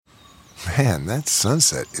Man, that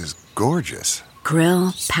sunset is gorgeous.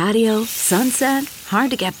 Grill, patio, sunset.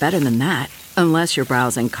 Hard to get better than that. Unless you're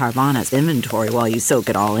browsing Carvana's inventory while you soak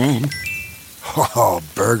it all in. Oh,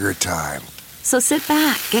 burger time. So sit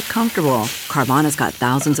back, get comfortable. Carvana's got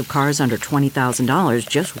thousands of cars under $20,000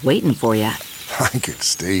 just waiting for you. I could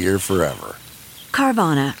stay here forever.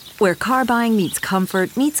 Carvana, where car buying meets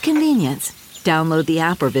comfort meets convenience. Download the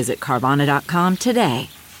app or visit Carvana.com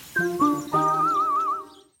today.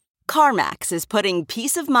 CarMax is putting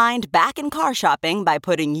peace of mind back in car shopping by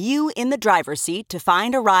putting you in the driver's seat to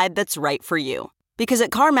find a ride that's right for you. Because at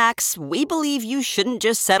CarMax, we believe you shouldn't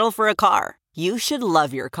just settle for a car. You should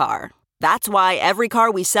love your car. That's why every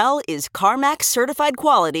car we sell is CarMax certified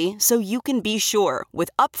quality, so you can be sure with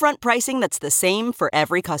upfront pricing that's the same for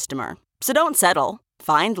every customer. So don't settle.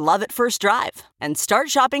 Find love at first drive and start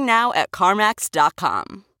shopping now at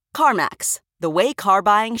CarMax.com. CarMax, the way car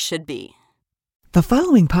buying should be. The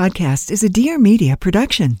following podcast is a Dear Media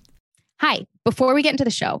production. Hi, before we get into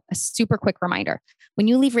the show, a super quick reminder. When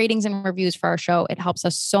you leave ratings and reviews for our show, it helps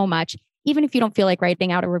us so much. Even if you don't feel like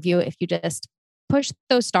writing out a review, if you just push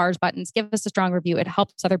those stars buttons, give us a strong review, it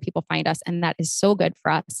helps other people find us. And that is so good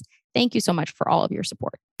for us. Thank you so much for all of your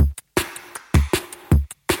support.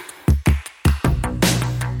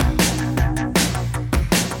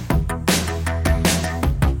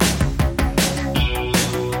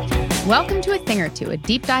 Welcome to A Thing or Two, a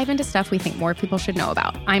deep dive into stuff we think more people should know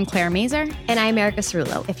about. I'm Claire Mazur. And I'm Erica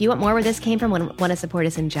Cerullo. If you want more where this came from and want to support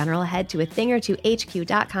us in general, head to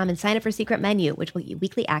athingertwohq.com and sign up for Secret Menu, which will get you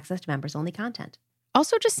weekly access to members-only content.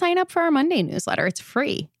 Also, just sign up for our Monday newsletter. It's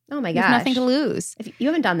free. Oh my gosh. You have nothing to lose. If you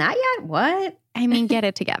haven't done that yet? What? I mean, get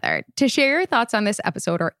it together. To share your thoughts on this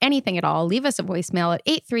episode or anything at all, leave us a voicemail at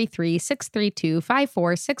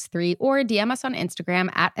 833-632-5463 or DM us on Instagram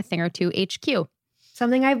at athingertwohq.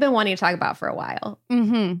 Something I've been wanting to talk about for a while.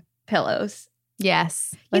 Mm-hmm. Pillows.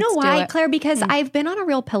 Yes. You know why, Claire? Because I've been on a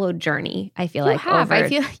real pillow journey, I feel like, over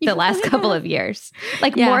the last couple of years.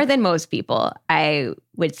 Like more than most people, I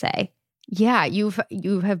would say. Yeah, you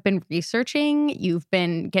have been researching. You've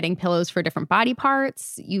been getting pillows for different body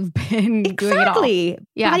parts. You've been doing it all.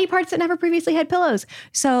 Yeah. Body parts that never previously had pillows.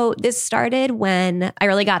 So this started when I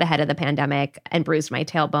really got ahead of the pandemic and bruised my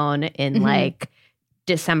tailbone in like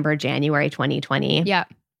December, January 2020. Yeah.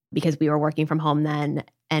 Because we were working from home then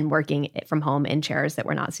and working from home in chairs that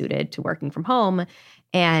were not suited to working from home.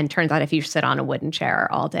 And turns out if you sit on a wooden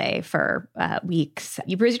chair all day for weeks,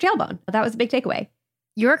 you bruise your tailbone. That was a big takeaway.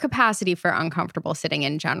 Your capacity for uncomfortable sitting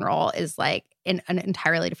in general is like in an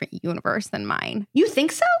entirely different universe than mine. You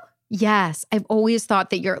think so? Yes. I've always thought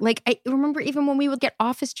that you're like, I remember even when we would get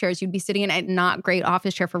office chairs, you'd be sitting in a not great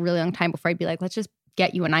office chair for a really long time before I'd be like, let's just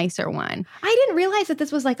get you a nicer one. I didn't realize that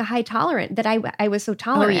this was like a high tolerant, that I was so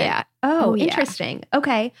tolerant. Oh, yeah. Oh, interesting. Yeah.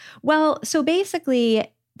 Okay. Well, so basically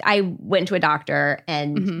I went to a doctor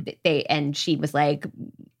and and she was like,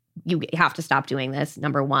 you have to stop doing this.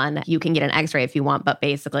 Number one, you can get an x-ray if you want, but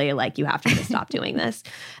basically like you have to just stop doing this.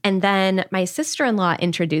 And then my sister-in-law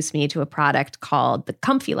introduced me to a product called the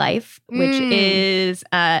Comfy Life, which is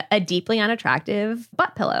a deeply unattractive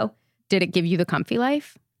butt pillow. Did it give you the Comfy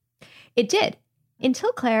Life? It did.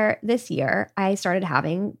 Until, Claire, this year, I started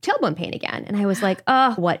having tailbone pain again. And I was like,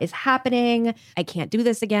 oh, what is happening? I can't do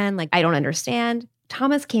this again. Like, I don't understand.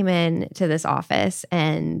 Thomas came in to this office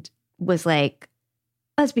and was like,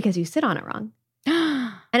 that's because you sit on it wrong.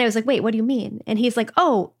 And I was like, wait, what do you mean? And he's like,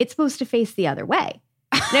 oh, it's supposed to face the other way.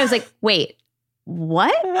 And I was like, wait,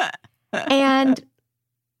 what? And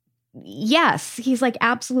yes, he's like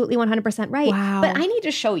absolutely 100% right. Wow. But I need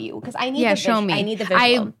to show you because I need show me. I need the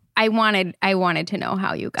visual. I wanted to know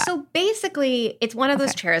how you got. So basically, it's one of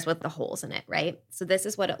those chairs with the holes in it, right? So this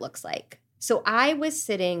is what it looks like. So I was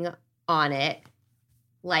sitting on it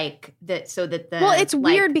like that so that the Well, it's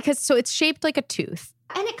weird because so it's shaped like a tooth.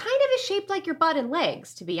 And it kind of is shaped like your butt and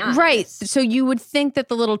legs, to be honest. Right. So you would think that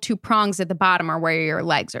the little two prongs at the bottom are where your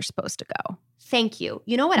legs are supposed to go. Thank you.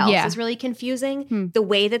 You know what else is really confusing? The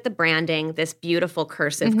way that the branding, this beautiful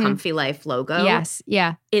cursive Comfy Life logo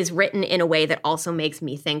is written in a way that also makes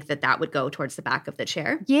me think that that would go towards the back of the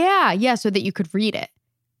chair. Yeah, so that you could read it.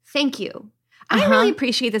 Thank you. I really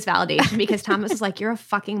appreciate this validation because Thomas was like, you're a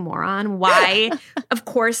fucking moron. Why? Of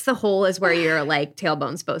course, the hole is where your like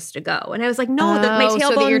tailbone's supposed to go. And I was like, no, my tailbone.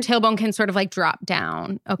 So that your tailbone can sort of like drop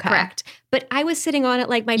down. Okay. Correct. But I was sitting on it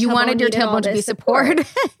like my tailbone. You wanted your tailbone to be supported.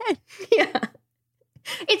 Yeah.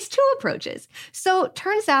 It's two approaches. So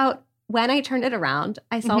turns out when I turned it around,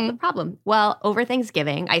 I solved the problem. Well, over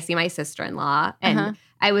Thanksgiving, I see my sister-in-law and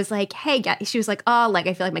I was like, hey, she was like, oh, like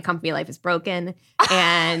I feel like my comfy life is broken.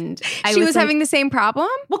 And she was like, having the same problem?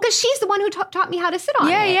 Well, because she's the one who taught me how to sit on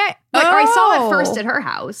it. Yeah. Or I saw it first at her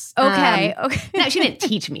house. Okay. No, she didn't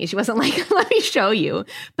teach me. She wasn't like, let me show you.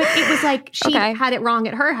 But it was like she had it wrong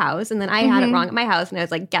at her house, and then I had it wrong at my house. And I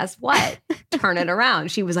was like, guess what? Turn it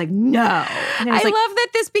around. She was like, no. And I was like, love that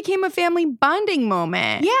this became a family bonding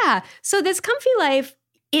moment. yeah. So this comfy life,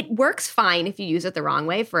 it works fine if you use it the wrong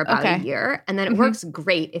way for about a year. And then it works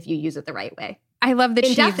great if you use it the right way. I love that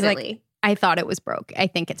she's Indefinitely. like, I thought it was broke. I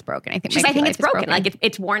think it's broken. I think it's broken. Like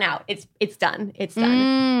it's worn out. It's done. It's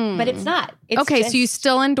done. But it's not. It's okay, just, so you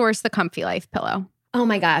still endorse the Comfy Life pillow. Oh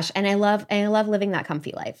my gosh. And I love living that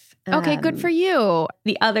comfy life. Okay, good for you.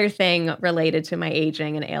 The other thing related to my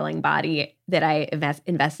aging and ailing body that I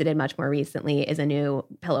invested in much more recently is a new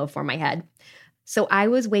pillow for my head. So I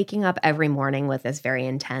was waking up every morning with this very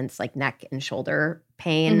intense like neck and shoulder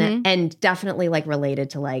pain, and definitely like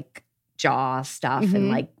related to like jaw stuff and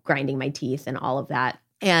like grinding my teeth and all of that.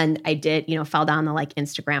 And I did, fell down the like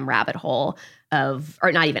Instagram rabbit hole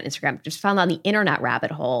or not even Instagram, just fell down the internet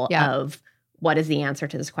rabbit hole of what is the answer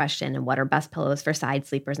to this question and what are best pillows for side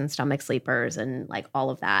sleepers and stomach sleepers and like all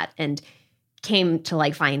of that. And came to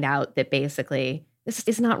like find out that basically this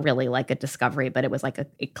is not really like a discovery, but it was like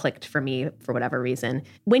it clicked for me for whatever reason.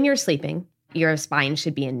 When you're sleeping, your spine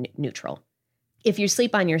should be in neutral. If you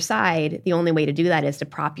sleep on your side, the only way to do that is to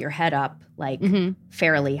prop your head up like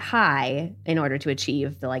fairly high in order to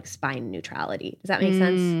achieve the like spine neutrality. Does that make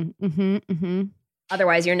sense?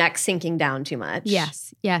 Otherwise, your neck's sinking down too much.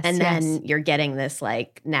 Yes. And then you're getting this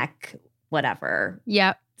like neck whatever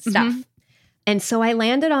stuff. And so I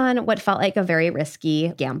landed on what felt like a very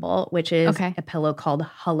risky gamble, which is a pillow called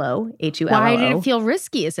Hullo, Hullo. Why did it feel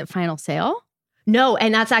risky? Is it final sale? No,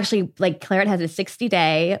 and that's actually like Claret has a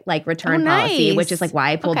 60-day like return policy, which is like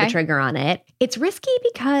why I pulled the trigger on it. It's risky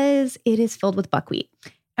because it is filled with buckwheat.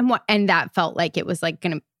 And that felt like it was like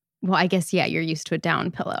gonna. Well, I guess you're used to a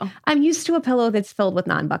down pillow. I'm used to a pillow that's filled with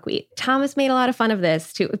non-buckwheat. Thomas made a lot of fun of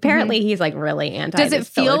this too. Apparently, he's like really anti. Does it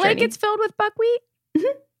feel like it's filled with buckwheat?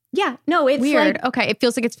 Yeah, no, it's weird. Like, okay, it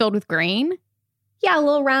feels like it's filled with grain. Yeah, a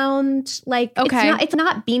little round, like it's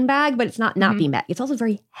not beanbag, but it's not beanbag. It's also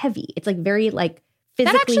very heavy. It's like very like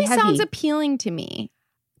physically heavy. That actually sounds appealing to me.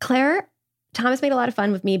 Thomas made a lot of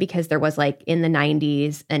fun with me because there was like in the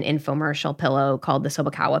 90s an infomercial pillow called the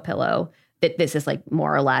Sobakawa pillow. That this is like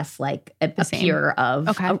more or less like a peer of,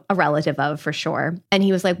 a relative of for sure. And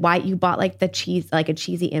he was like, why you bought like a cheesy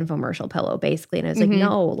infomercial pillow basically. And I was like,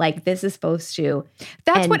 no, like this is supposed to.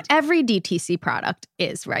 That's what every DTC product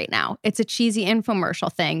is right now. It's a cheesy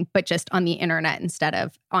infomercial thing, but just on the internet instead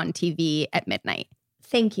of on TV at midnight.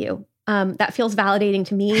 Thank you. That feels validating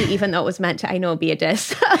to me, even though it was meant to, be a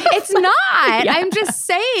diss. It's not. I'm just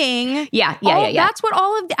saying. Yeah. That's what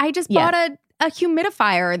I just bought a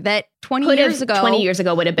humidifier that 20 years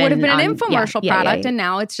ago would have been an infomercial product, and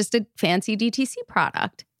now it's just a fancy DTC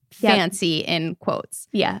product. Fancy in quotes.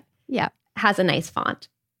 Yeah. Has a nice font.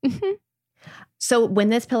 So when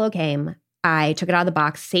this pillow came, I took it out of the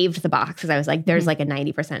box, saved the box because I was like, there's like a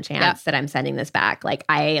 90% chance that I'm sending this back. Like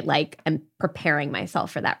I am preparing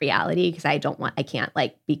myself for that reality because I don't want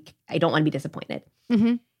to be disappointed.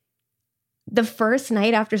 The first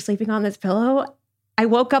night after sleeping on this pillow, I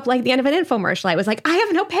woke up like the end of an infomercial. I was like, I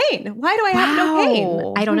have no pain. Why do I have no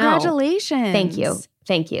pain? I don't know. Congratulations.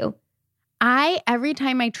 Thank you. Every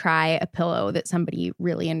time I try a pillow that somebody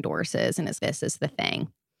really endorses and this is the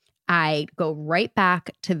thing, I go right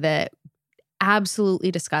back to the absolutely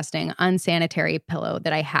disgusting, unsanitary pillow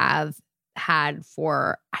that I have had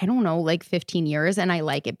for, I don't know, like 15 years. And I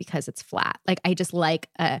like it because it's flat. Like I just like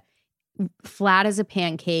a flat as a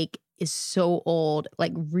pancake is so old,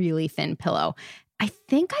 like really thin pillow. I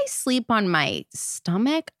think I sleep on my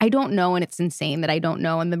stomach. I don't know. And it's insane that I don't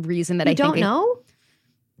know. And the reason that I think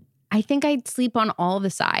I think I'd sleep on all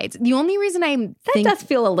the sides. The only reason that does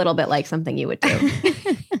feel a little bit like something you would do.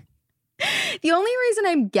 The only reason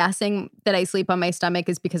I'm guessing that I sleep on my stomach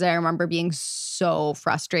is because I remember being so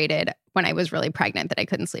frustrated when I was really pregnant that I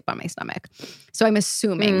couldn't sleep on my stomach. So I'm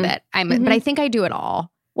assuming that but I think I do it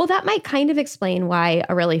all. Well, that might kind of explain why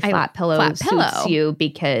a really flat pillow suits you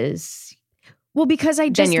because I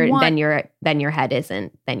just then your head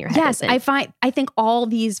isn't. Yes, I think all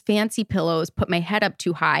these fancy pillows put my head up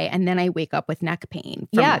too high, and then I wake up with neck pain.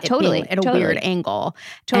 Being at a weird angle.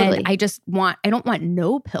 Totally. And I don't want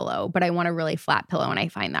no pillow, but I want a really flat pillow, and I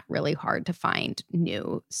find that really hard to find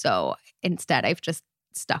new. So instead, I've just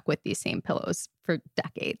stuck with these same pillows for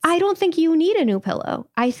decades. I don't think you need a new pillow.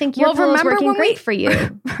 I think your pillow's working great for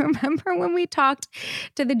you. Remember when we talked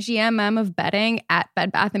to the GMM of bedding at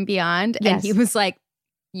Bed Bath & Beyond? Yes. And he was like,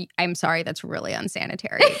 I'm sorry, that's really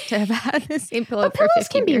unsanitary to have had the same pillow But for pillows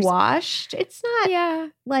 15 can years. be washed. It's not Yeah.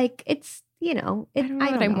 like it's, I don't know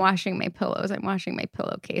that I'm washing my pillows. I'm washing my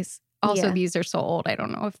pillowcase. Also, Yeah. these are so old. I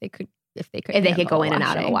don't know if they could if they could go in and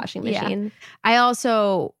out of a washing machine. Yeah. I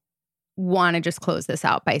also want to just close this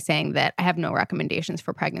out by saying that I have no recommendations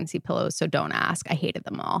for pregnancy pillows, so don't ask. I hated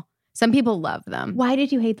them all. Some people love them. Why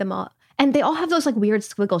did you hate them all? And they all have those like weird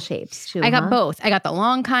squiggle shapes too. I got both. I got the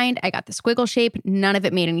long kind. I got the squiggle shape. None of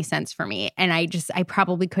it made any sense for me. And I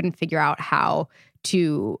probably couldn't figure out how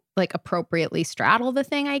to like appropriately straddle the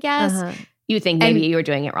thing, I guess. Uh-huh. You think maybe you were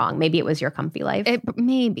doing it wrong. Maybe it was your comfy life.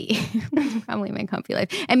 Maybe. Probably my comfy life.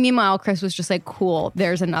 And meanwhile, Chris was just like, cool,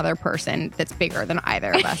 there's another person that's bigger than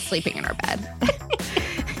either of us sleeping in our bed.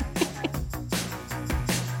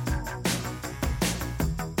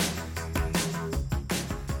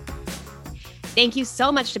 Thank you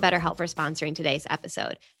so much to BetterHelp for sponsoring today's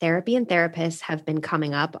episode. Therapy and therapists have been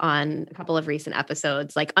coming up on a couple of recent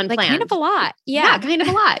episodes, like unplanned. Like kind of a lot. Yeah, kind of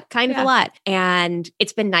a lot. Kind of a lot. And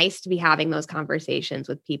it's been nice to be having those conversations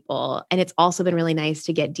with people. And it's also been really nice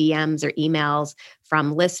to get DMs or emails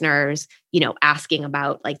from listeners, asking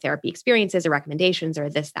about like therapy experiences or recommendations or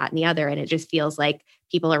this, that, and the other. And it just feels like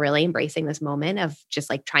people are really embracing this moment of just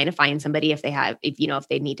like trying to find somebody if they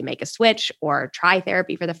need to make a switch or try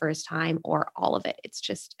therapy for the first time or all of it. It's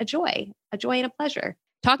just a joy and a pleasure.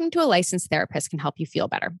 Talking to a licensed therapist can help you feel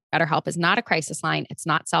better. BetterHelp is not a crisis line. It's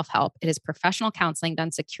not self-help. It is professional counseling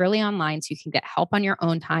done securely online so you can get help on your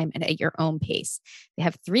own time and at your own pace. They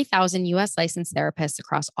have 3,000 U.S. licensed therapists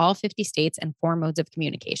across all 50 states and 4 modes of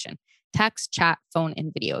communication: text, chat, phone,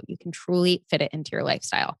 and video. You can truly fit it into your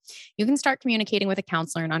lifestyle. You can start communicating with a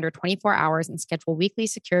counselor in under 24 hours and schedule weekly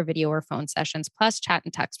secure video or phone sessions, plus chat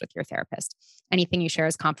and text with your therapist. Anything you share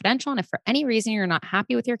is confidential, and if for any reason you're not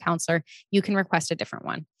happy with your counselor, you can request a different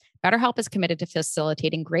one. BetterHelp is committed to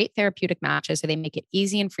facilitating great therapeutic matches so they make it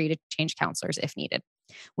easy and free to change counselors if needed.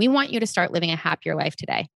 We want you to start living a happier life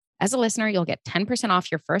today. As a listener, you'll get 10%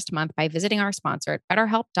 off your first month by visiting our sponsor at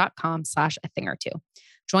betterhelp.com/a-thing-or-two.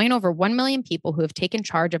 Join over 1 million people who have taken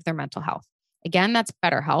charge of their mental health. Again, that's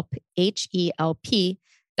BetterHelp,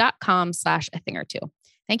 HELP.com/a-thing-or-two.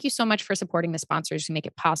 Thank you so much for supporting the sponsors who make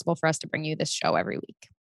it possible for us to bring you this show every week.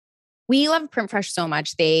 We love PrintFresh so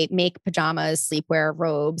much. They make pajamas, sleepwear,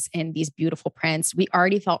 robes, and these beautiful prints. We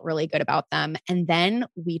already felt really good about them. And then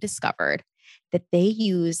we discovered that they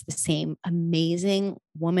use the same amazing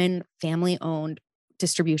woman, family-owned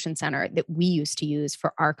distribution center that we used to use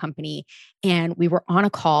for our company. And we were on a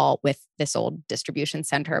call with this old distribution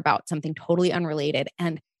center about something totally unrelated.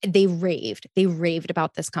 And they raved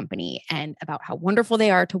about this company and about how wonderful they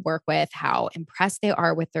are to work with, how impressed they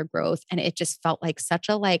are with their growth. And it just felt like such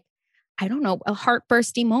a a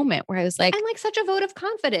heartbursty moment where I was like, and like such a vote of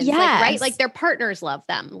confidence, yes. right? Like their partners love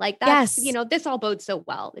them. Like that's, this all bodes so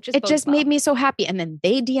well. It just made me so happy. And then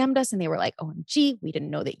they DM'd us and they were like, OMG, we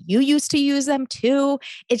didn't know that you used to use them too.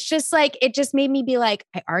 It's just like, it just made me be like,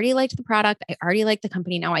 I already liked the product. I already liked the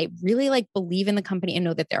company. Now I really believe in the company and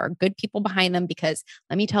know that there are good people behind them, because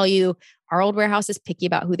let me tell you, our old warehouse is picky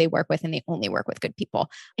about who they work with, and they only work with good people.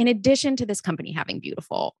 In addition to this company having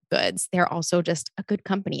beautiful goods, they're also just a good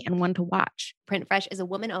company and one to watch. PrintFresh is a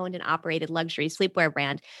woman-owned and operated luxury sleepwear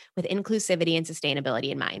brand with inclusivity and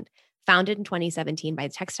sustainability in mind. Founded in 2017 by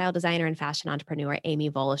textile designer and fashion entrepreneur Amy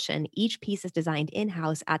Voloshin, each piece is designed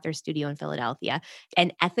in-house at their studio in Philadelphia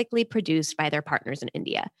and ethically produced by their partners in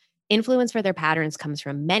India. Influence for their patterns comes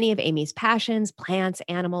from many of Amy's passions: plants,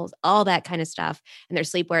 animals, all that kind of stuff. And their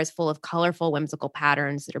sleepwear is full of colorful, whimsical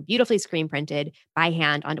patterns that are beautifully screen printed by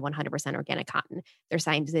hand onto 100% organic cotton. Their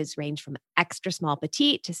sizes range from extra small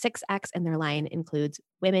petite to 6X, and their line includes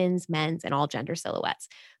women's, men's, and all gender silhouettes.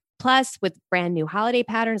 Plus, with brand new holiday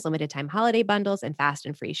patterns, limited time holiday bundles, and fast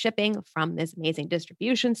and free shipping from this amazing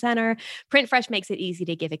distribution center, PrintFresh makes it easy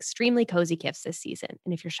to give extremely cozy gifts this season.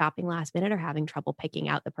 And if you're shopping last minute or having trouble picking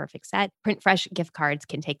out the perfect set, PrintFresh gift cards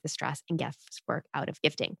can take the stress and guesswork out of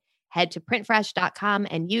gifting. Head to printfresh.com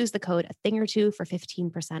and use the code A-THING-OR-TWO for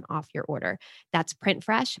 15% off your order. That's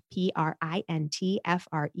PrintFresh,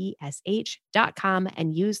 PRINTFRESH.com,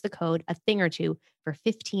 and use the code A-THING-OR-TWO for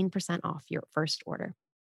 15% off your first order.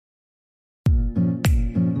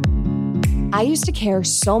 I used to care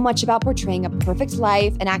so much about portraying a perfect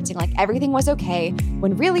life and acting like everything was okay,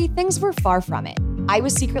 when really things were far from it. I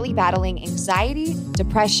was secretly battling anxiety,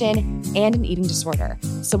 depression, and an eating disorder.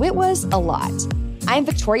 So it was a lot. I'm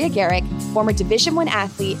Victoria Garrick, former Division I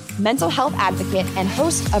athlete, mental health advocate, and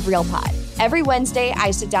host of Real Pod. Every Wednesday,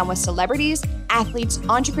 I sit down with celebrities, athletes,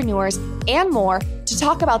 entrepreneurs, and more to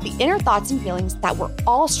talk about the inner thoughts and feelings that we're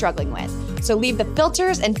all struggling with. So leave the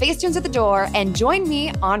filters and Facetunes at the door and join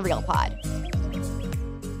me on RealPod.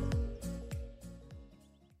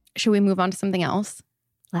 Should we move on to something else?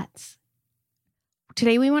 Let's.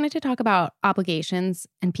 Today, we wanted to talk about obligations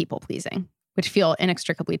and people pleasing, which feel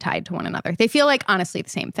inextricably tied to one another. They feel like, honestly, the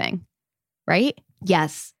same thing, right?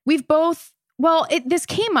 Yes. We've both, well, this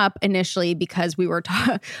came up initially because we were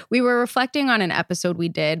reflecting on an episode we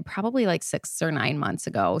did probably like 6 or 9 months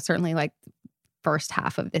ago, certainly like first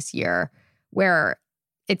half of this year, where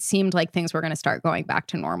it seemed like things were going to start going back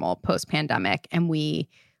to normal post-pandemic. And we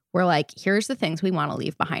were like, here's the things we want to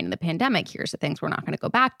leave behind in the pandemic. Here's the things we're not going to go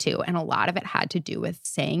back to. And a lot of it had to do with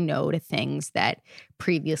saying no to things that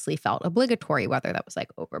previously felt obligatory, whether that was like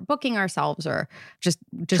overbooking ourselves or just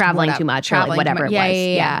traveling too much or like whatever it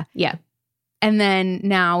was. Yeah. And then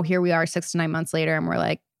now here we are 6 to 9 months later and we're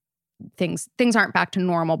like, things aren't back to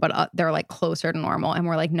normal, but they're like closer to normal. And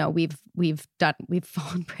we're like, no, we've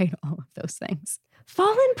fallen prey to all of those things.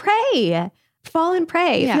 Fallen prey. Yeah.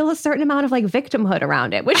 Feel a certain amount of like victimhood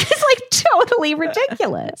around it, which is like totally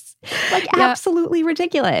ridiculous. Like absolutely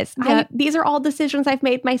ridiculous. Yeah. These are all decisions I've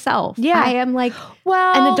made myself. Yeah. I am like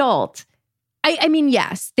an adult. I mean,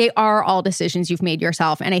 yes, they are all decisions you've made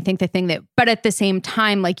yourself. And I think but at the same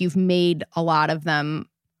time, like you've made a lot of them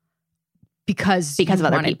because of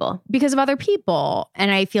other people. Because of other people.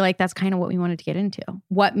 And I feel like that's kind of what we wanted to get into.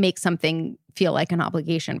 What makes something feel like an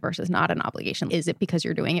obligation versus not an obligation? Is it because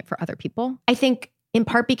you're doing it for other people? I think in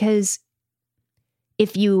part because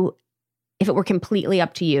if it were completely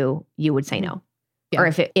up to you, you would say no. Yeah.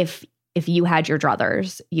 Or if you had your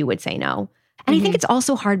druthers, you would say no. And I think it's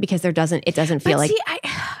also hard because it doesn't feel like.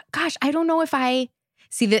 I don't know if I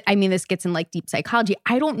see that. I mean, this gets in like deep psychology.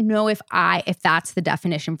 I don't know if that's the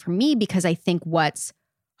definition for me, because I think what's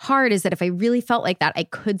hard is that if I really felt like that, I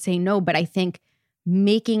could say no. But I think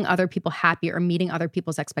making other people happy or meeting other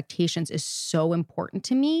people's expectations is so important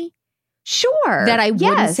to me. Sure. That I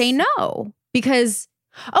wouldn't say no because.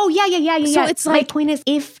 Oh, yeah. So it's like. My point is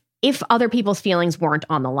if other people's feelings weren't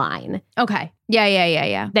on the line. Okay.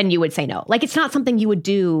 Yeah. Then you would say no. Like it's not something you would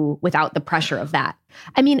do without the pressure of that.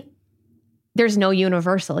 I mean, there's no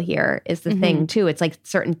universal here is the thing too. It's like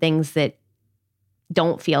certain things that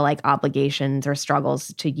don't feel like obligations or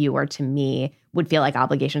struggles to you or to me would feel like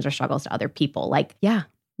obligations or struggles to other people. Like, yeah,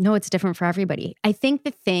 no, it's different for everybody. I think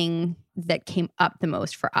the thing that came up the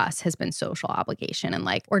most for us has been social obligation and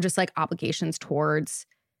like, or just like obligations towards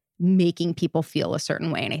making people feel a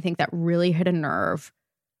certain way. And I think that really hit a nerve,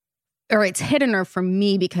 or it's hit a nerve for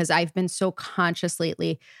me because I've been so conscious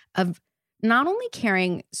lately of not only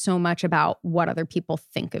caring so much about what other people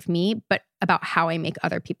think of me, but about how I make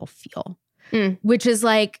other people feel, which is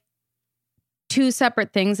like 2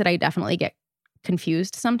 separate things that I definitely get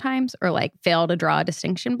confused sometimes or like fail to draw a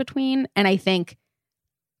distinction between. And I think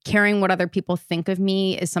caring what other people think of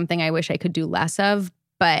me is something I wish I could do less of,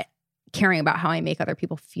 but caring about how I make other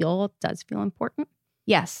people feel does feel important.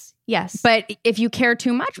 Yes. But if you care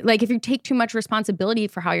too much, like if you take too much responsibility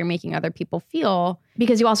for how you're making other people feel.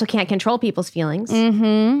 Because you also can't control people's feelings.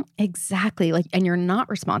 Exactly. Like, and you're not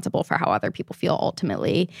responsible for how other people feel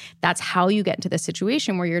ultimately. That's how you get into this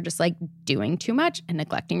situation where you're just like doing too much and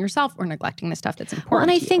neglecting yourself or neglecting the stuff that's important. Well,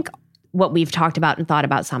 and I think what we've talked about and thought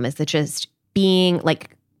about some is that just being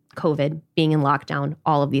like COVID, being in lockdown,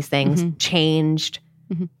 all of these things changed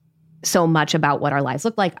so much about what our lives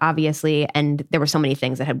look like, obviously. And there were so many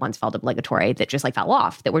things that had once felt obligatory that just like fell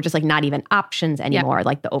off, that were just like not even options anymore,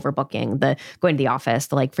 like the overbooking, the going to the office,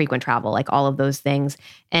 the like frequent travel, like all of those things.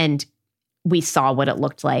 And we saw what it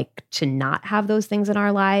looked like to not have those things in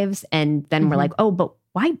our lives. And then we're like, oh, but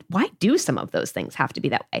why do some of those things have to be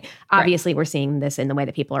that way? Obviously, we're seeing this in the way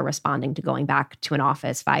that people are responding to going back to an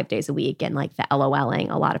office 5 days a week and like the LOLing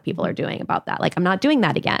a lot of people are doing about that. Like, I'm not doing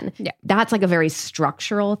that again. Yeah. That's like a very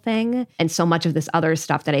structural thing. And so much of this other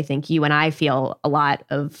stuff that I think you and I feel a lot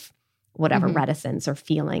of whatever reticence or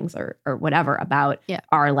feelings or whatever about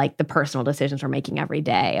are like the personal decisions we're making every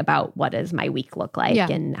day about what does my week look like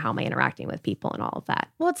and how am I interacting with people and all of that.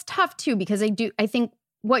 Well, it's tough too, because I think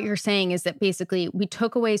what you're saying is that basically we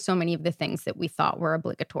took away so many of the things that we thought were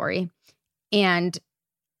obligatory, and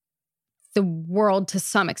the world to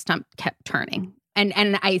some extent kept turning.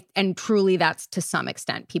 And truly that's to some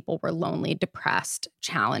extent people were lonely, depressed,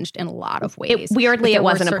 challenged in a lot of ways. Weirdly, it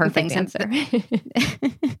wasn't a perfect answer.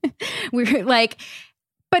 We were like,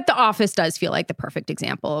 but The Office does feel like the perfect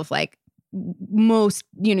example of like most,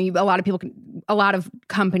 a lot of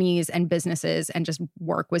companies and businesses and just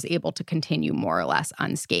work was able to continue more or less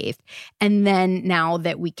unscathed. And then now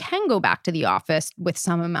that we can go back to the office with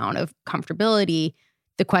some amount of comfortability,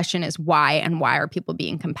 the question is why, and why are people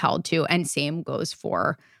being compelled to? And same goes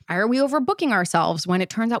for, why are we overbooking ourselves when it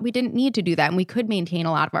turns out we didn't need to do that? And we could maintain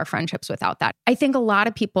a lot of our friendships without that. I think a lot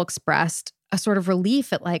of people expressed a sort of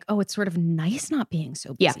relief at like, oh, it's sort of nice not being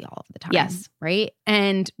so busy all of the time. Yes. Right.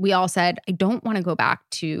 And we all said, I don't want to go back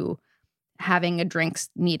to having a drinks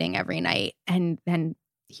meeting every night. And then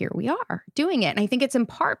here we are doing it. And I think it's in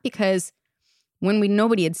part because when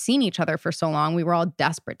nobody had seen each other for so long, we were all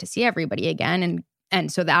desperate to see everybody again. And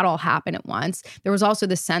so that all happened at once. There was also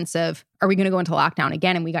this sense of, are we going to go into lockdown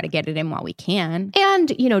again? And we got to get it in while we can.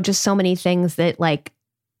 And, just so many things that like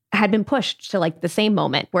had been pushed to like the same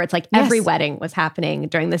moment where it's like every wedding was happening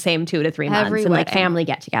during the same 2 to 3 months Every and wedding. like family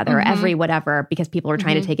get together, every whatever, because people were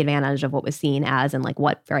trying to take advantage of what was seen as and like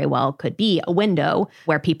what very well could be a window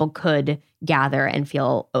where people could gather and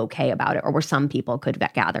feel okay about it, or where some people could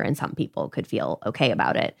gather and some people could feel okay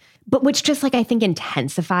about it. But which just like I think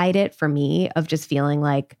intensified it for me of just feeling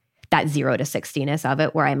like that 0 to 60ness of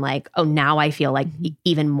it, where I'm like, oh, now I feel like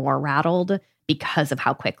even more rattled because of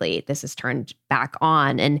how quickly this has turned back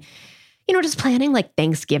on. And, just planning like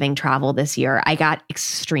Thanksgiving travel this year, I got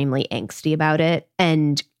extremely angsty about it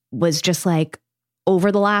and was just like,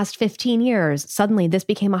 over the last 15 years, suddenly this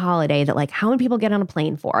became a holiday that like, how many people get on a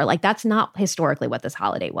plane for? Like, that's not historically what this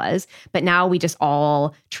holiday was. But now we just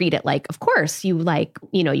all treat it like, of course, you like,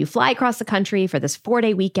 you fly across the country for this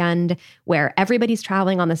 4-day weekend where everybody's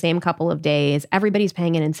traveling on the same couple of days. Everybody's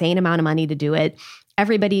paying an insane amount of money to do it.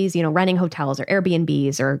 Everybody's, renting hotels or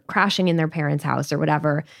Airbnbs or crashing in their parents' house or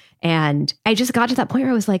whatever. And I just got to that point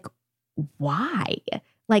where I was like, why?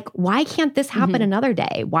 Like, why can't this happen another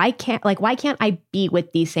day? Why can't I be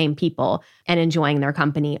with these same people and enjoying their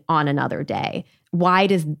company on another day? Why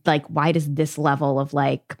does this level of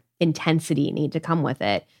like intensity need to come with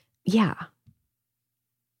it? Yeah.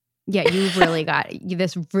 Yeah, you really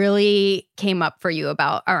this really came up for you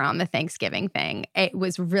around the Thanksgiving thing. It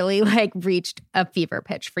was really like reached a fever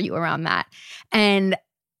pitch for you around that. And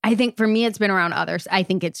I think for me, it's been around others. I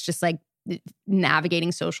think it's just like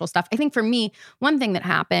navigating social stuff. I think for me, one thing that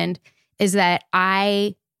happened is that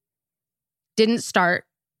I didn't start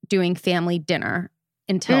doing family dinner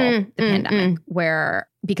until the pandemic,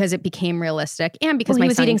 because it became realistic and because my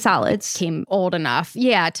was son eating solids, became old enough,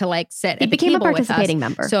 to like sit. He at became the a table participating with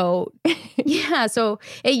us. member. So so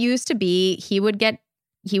it used to be he would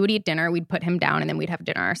eat dinner, we'd put him down, and then we'd have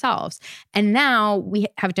dinner ourselves. And now we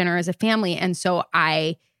have dinner as a family, and so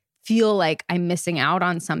I feel like I'm missing out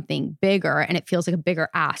on something bigger, and it feels like a bigger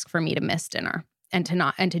ask for me to miss dinner and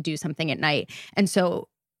to do something at night. And so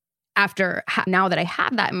now that I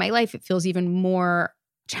have that in my life, it feels even more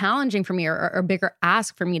challenging for me or a bigger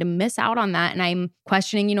ask for me to miss out on that. And I'm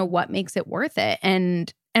questioning, what makes it worth it.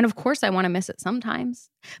 And of course I want to miss it sometimes,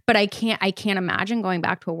 but I can't imagine going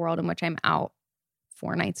back to a world in which I'm out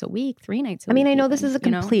 4 nights a week, 3 nights a week. I mean, I know this is a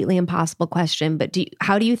completely impossible question, but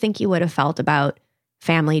how do you think you would have felt about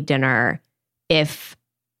family dinner if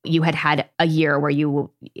you had a year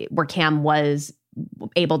where Cam was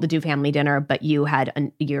able to do family dinner, but you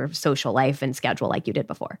had your social life and schedule like you did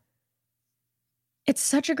before? It's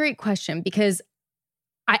such a great question because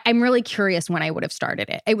I'm really curious when I would have started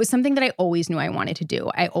it. It was something that I always knew I wanted to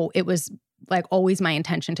do. It was like always my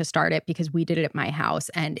intention to start it because we did it at my house,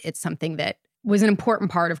 and it's something that was an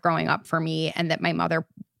important part of growing up for me, and that my mother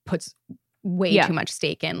puts way too much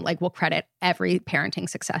stake in. Like, we'll credit every parenting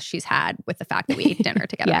success she's had with the fact that we ate dinner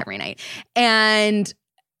together every night. And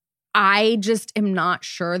I just am not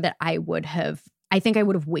sure that I think I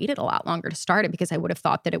would have waited a lot longer to start it because I would have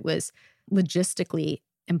thought that it was logistically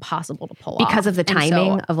impossible to pull off. Because of the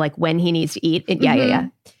timing of like when he needs to eat. Yeah.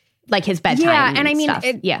 Like his bedtime. Yeah, and I mean,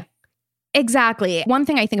 stuff. Exactly. One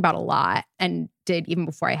thing I think about a lot and did even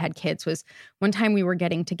before I had kids was one time we were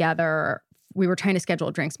getting together. We were trying to schedule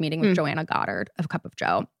a drinks meeting with Joanna Goddard of Cup of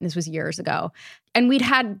Joe. This was years ago. And we'd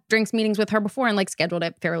had drinks meetings with her before and like scheduled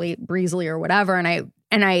it fairly breezily or whatever.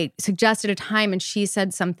 And I suggested a time and she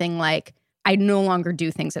said something like, I no longer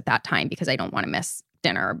do things at that time because I don't want to miss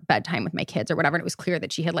dinner or bedtime with my kids or whatever. And it was clear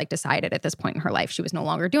that she had like decided at this point in her life she was no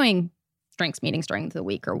longer doing drinks meetings during the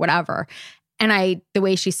week or whatever. And the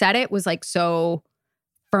way she said it was like so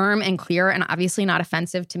firm and clear and obviously not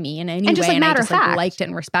offensive to me in any and just way. Like, and I just like liked it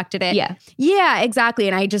and respected it. Yeah, exactly.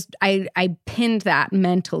 And I pinned that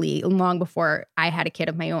mentally long before I had a kid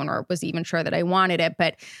of my own or was even sure that I wanted it.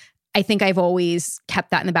 But I think I've always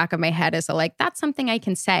kept that in the back of my head as that's something I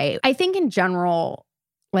can say. I think in general,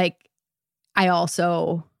 like I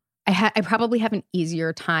probably have an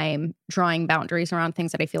easier time drawing boundaries around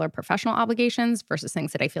things that I feel are professional obligations versus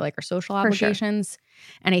things that I feel like are social obligations.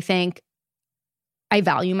 Sure. And I think I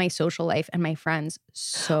value my social life and my friends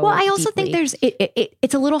so well. I also deeply. think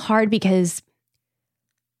it's a little hard because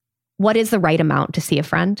What is the right amount to see a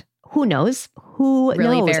friend? Who knows? Who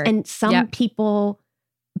Really knows? varied. And some people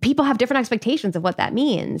have different expectations of what that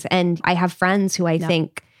means. And I have friends who I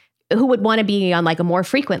think who would want to be on like a more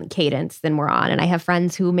frequent cadence than we're on. And I have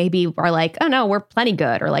friends who maybe are like, oh no, we're plenty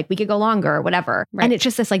good, or like we could go longer or whatever. Right. And it's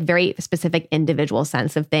just this like very specific individual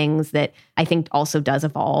sense of things that I think also does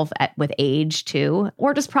evolve with age too,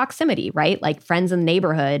 or just proximity, right? Like friends in the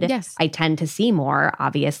neighborhood, Yes. I tend to see more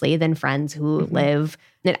obviously than friends who live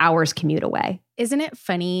an hour's commute away. Isn't it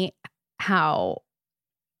funny how,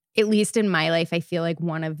 at least in my life, I feel like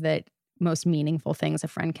one of the most meaningful things a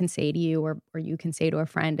friend can say to you or you can say to a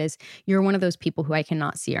friend is, you're one of those people who I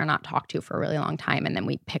cannot see or not talk to for a really long time. And then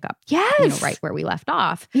we pick up right where we left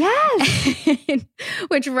off. Yes.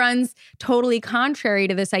 Which runs totally contrary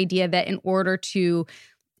to this idea that in order to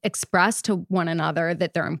express to one another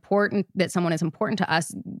that they're important, that someone is important to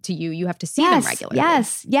us, to you, you have to see them regularly.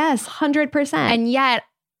 Yes, 100%. And yet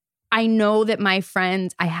I know that my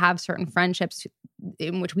friends, I have certain friendships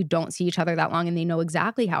in which we don't see each other that long, and they know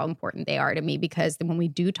exactly how important they are to me, because when we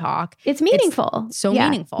do talk, it's meaningful. It's so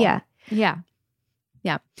meaningful. Yeah.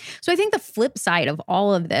 So I think the flip side of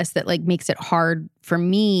all of this that like makes it hard for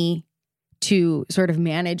me to sort of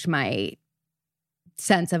manage my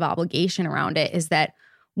sense of obligation around it is that,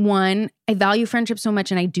 one, I value friendship so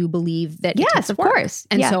much, and I do believe that it takes of work. course.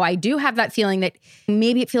 And so I do have that feeling that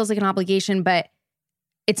maybe it feels like an obligation, but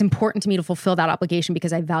it's important to me to fulfill that obligation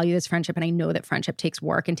because I value this friendship, and I know that friendship takes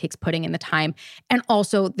work and takes putting in the time. And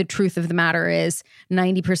also the truth of the matter is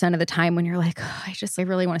 90% of the time when you're like, oh, I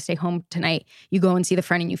really want to stay home tonight, you go and see the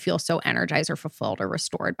friend and you feel so energized or fulfilled or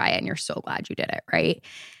restored by it. And you're so glad you did it. Right.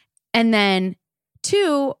 And then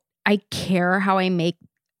 2, I care how I make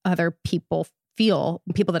other people feel,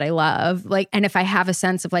 people that I love. Like, and if I have a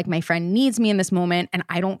sense of like my friend needs me in this moment and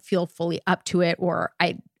I don't feel fully up to it, or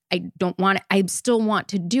I don't want it, I still want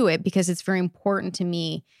to do it because it's very important to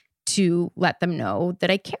me to let them know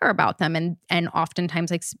that I care about them. And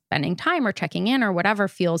oftentimes like spending time or checking in or whatever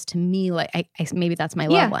feels to me like I maybe that's my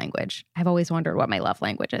love language. I've always wondered what my love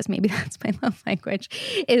language is. Maybe that's my love language,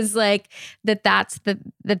 is like that's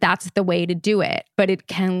the way to do it. But it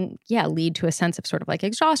can lead to a sense of sort of like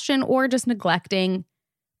exhaustion or just neglecting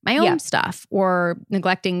my own stuff or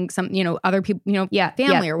neglecting some, other people,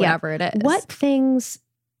 family or whatever it is. What things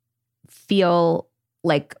feel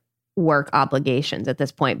like work obligations at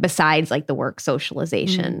this point, besides like the work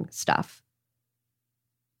socialization stuff?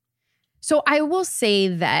 So I will say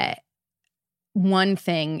that one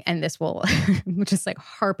thing, and this will, just like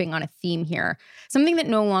harping on a theme here, something that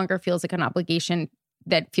no longer feels like an obligation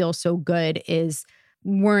that feels so good is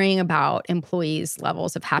worrying about employees'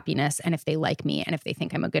 levels of happiness and if they like me and if they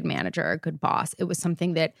think I'm a good manager or a good boss. It was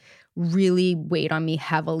something that really weighed on me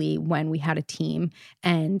heavily when we had a team,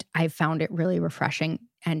 and I found it really refreshing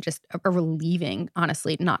and just relieving,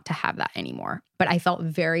 honestly, not to have that anymore. But I felt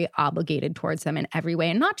very obligated towards them in every way.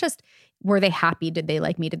 And not just were they happy, did they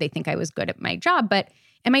like me, did they think I was good at my job, but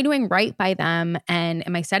am I doing right by them, and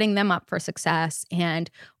am I setting them up for success? And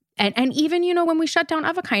even, when we shut down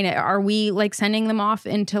Avokine, are we like sending them off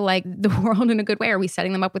into like the world in a good way? Are we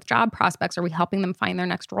setting them up with job prospects? Are we helping them find their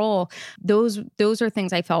next role? Those are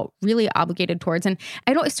things I felt really obligated towards. And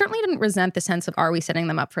I certainly didn't resent the sense of, are we setting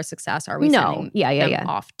them up for success? Are we sending them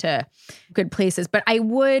off to good places? But I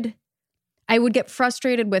would get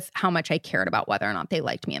frustrated with how much I cared about whether or not they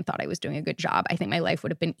liked me and thought I was doing a good job. I think my life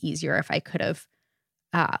would have been easier if I could have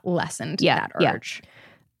lessened that urge.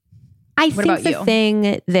 I think the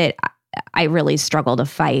thing that I really struggle to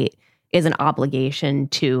fight is an obligation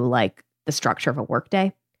to like the structure of a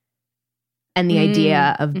workday, and the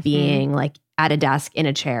idea of being like at a desk in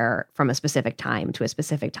a chair from a specific time to a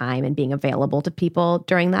specific time and being available to people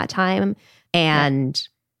during that time. And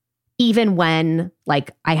even when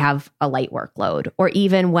like I have a light workload, or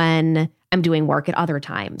even when I'm doing work at other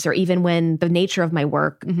times, or even when the nature of my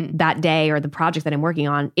work that day or the project that I'm working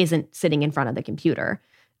on isn't sitting in front of the computer.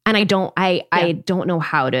 And I don't know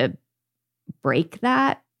how to break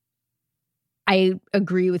that. I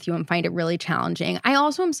agree with you and find it really challenging. I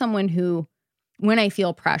also am someone who, when I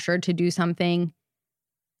feel pressured to do something,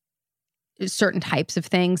 certain types of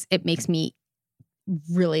things, it makes me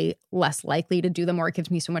really less likely to do them, or it gives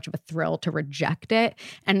me so much of a thrill to reject it.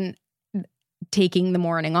 And taking the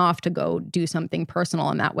morning off to go do something personal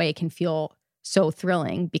in that way can feel so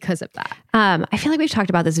thrilling because of that. I feel like we've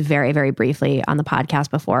talked about this very, very briefly on the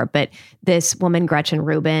podcast before, but this woman, Gretchen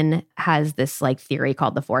Rubin, has this like theory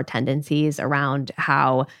called the 4 tendencies around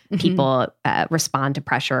how people respond to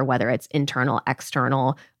pressure, whether it's internal,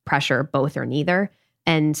 external pressure, both or neither.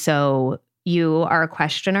 And so you are a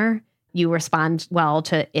questioner, you respond well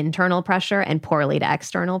to internal pressure and poorly to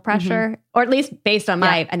external pressure, or at least based on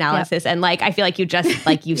my analysis. And like, I feel like you just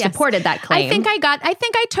like you supported that claim. I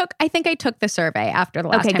think I took the survey after the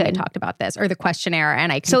last time we talked about this, or the questionnaire,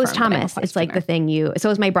 and I confirmed. So is Thomas. It's like the thing so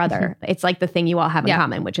is my brother. It's like the thing you all have in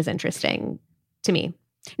common, which is interesting to me.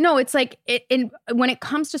 No, it's like when it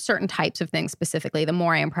comes to certain types of things specifically, the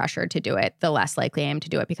more I am pressured to do it, the less likely I am to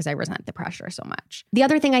do it because I resent the pressure so much. The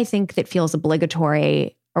other thing I think that feels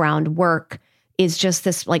obligatory around work is just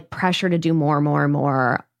this like pressure to do more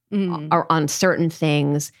on certain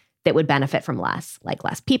things that would benefit from less, like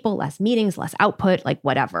less people, less meetings, less output, like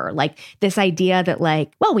whatever. Like this idea that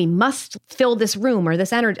like, well, we must fill this room or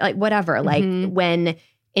this energy, like whatever. Like when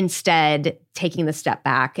instead taking the step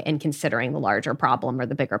back and considering the larger problem or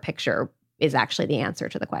the bigger picture is actually the answer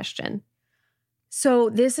to the question. So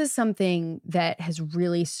this is something that has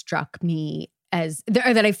really struck me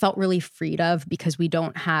that I felt really freed of because we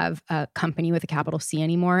don't have a company with a capital C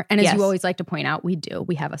anymore. And as you always like to point out, we do.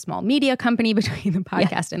 We have a small media company between the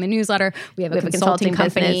podcast and the newsletter. We have a consulting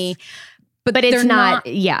company. But it's not,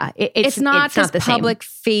 it's not this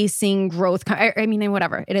public-facing growth. I mean,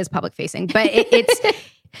 whatever. It is public-facing, but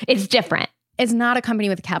it's different. It's not a company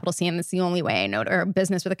with a capital C, and that's the only way I know, or a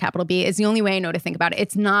business with a capital B is the only way I know to think about it.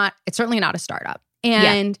 It's certainly not a startup.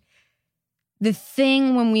 And the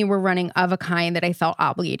thing when we were running Of a Kind that I felt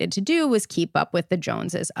obligated to do was keep up with the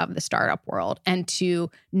Joneses of the startup world and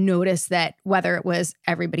to notice that whether it was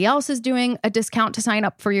everybody else is doing a discount to sign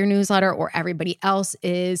up for your newsletter, or everybody else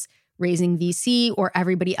is raising VC, or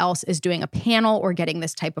everybody else is doing a panel or getting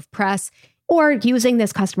this type of press, or using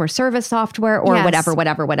this customer service software, or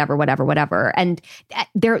whatever. And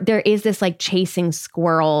there is this like chasing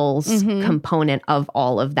squirrels component of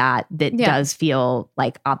all of that does feel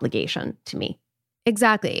like obligation to me.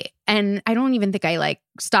 Exactly. And I don't even think I like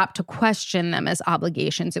stopped to question them as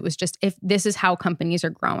obligations. It was just, if this is how companies are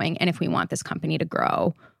growing, and if we want this company to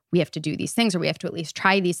grow, we have to do these things, or we have to at least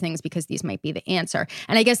try these things because these might be the answer.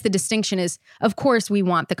 And I guess the distinction is, of course, we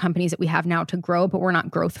want the companies that we have now to grow, but we're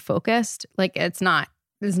not growth focused. Like this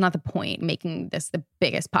is not the point, making this the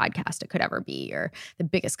biggest podcast it could ever be, or the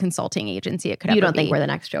biggest consulting agency it could ever be. You don't think we're the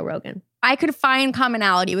next Joe Rogan? I could find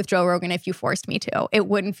commonality with Joe Rogan if you forced me to. It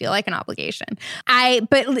wouldn't feel like an obligation. I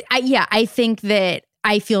think that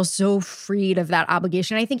I feel so freed of that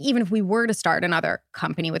obligation. I think even if we were to start another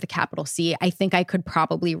company with a capital C, I think I could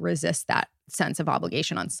probably resist that sense of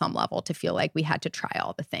obligation on some level, to feel like we had to try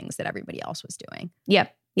all the things that everybody else was doing.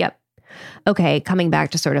 Yep. Okay, coming back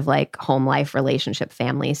to sort of like home life, relationship,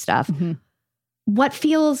 family stuff. What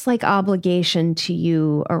feels like obligation to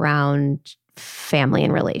you around family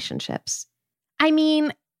and relationships? I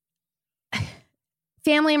mean,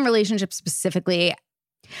 family and relationships specifically,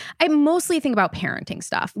 I mostly think about parenting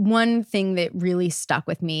stuff. One thing that really stuck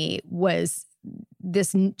with me was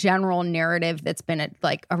this general narrative that's been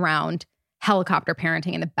like around helicopter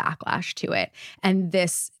parenting and the backlash to it. And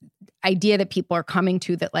this idea that people are coming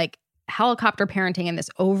to, that like helicopter parenting and this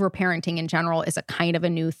over-parenting in general is a kind of a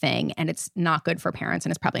new thing, and it's not good for parents,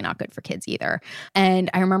 and it's probably not good for kids either. And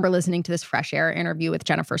I remember listening to this Fresh Air interview with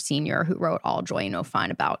Jennifer Senior, who wrote All Joy, No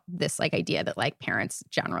Fun, about this like idea that like parents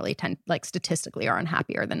generally statistically are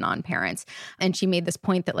unhappier than non-parents. And she made this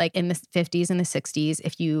point that like in the 50s and the 60s,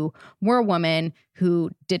 if you were a woman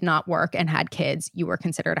who did not work and had kids, you were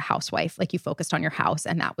considered a housewife. Like you focused on your house,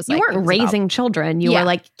 and that was like, you weren't raising children. You were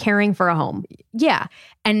like caring for a home. Yeah.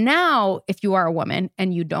 And now if you are a woman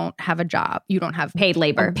and you don't have a job, you don't have paid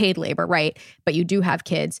labor, right? But you do have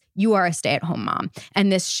kids, you are a stay-at-home mom.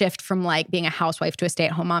 And this shift from like being a housewife to a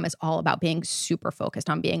stay-at-home mom is all about being super focused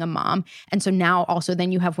on being a mom. And so now also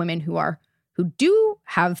then you have women who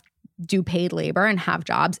do paid labor and have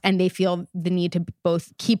jobs, and they feel the need to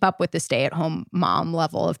both keep up with the stay-at-home mom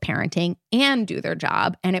level of parenting and do their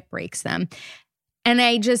job, and it breaks them. And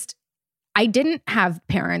I didn't have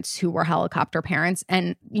parents who were helicopter parents,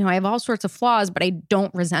 and I have all sorts of flaws, but I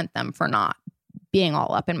don't resent them for not being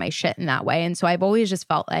all up in my shit in that way. And so I've always just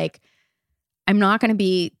felt like I'm not going to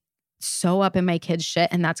be so up in my kids' shit,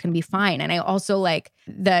 and that's going to be fine. And I also like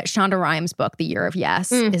the Shonda Rhimes book, The Year of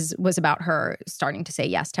Yes, was about her starting to say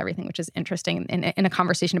yes to everything, which is interesting in a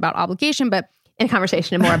conversation about obligation, but in a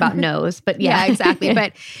conversation more about no's. But yeah, exactly.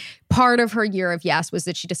 But part of her Year of Yes was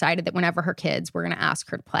that she decided that whenever her kids were going to ask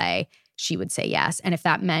her to play, she would say yes. And if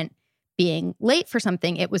that meant being late for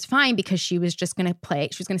something, it was fine, because she was just going to play.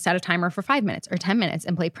 She was going to set a timer for 5 minutes or 10 minutes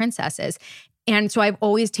and play princesses. And so I've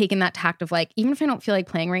always taken that tact of like, even if I don't feel like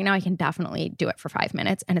playing right now, I can definitely do it for 5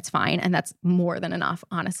 minutes and it's fine. And that's more than enough,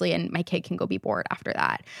 honestly. And my kid can go be bored after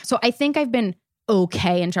that. So I think I've been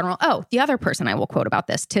okay in general. Oh, the other person I will quote about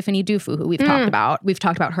this, Tiffany Dufu, who we've talked about. We've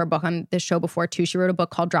talked about her book on this show before too. She wrote a book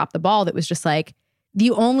called Drop the Ball that was just like,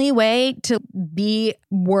 the only way to be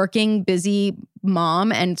working, busy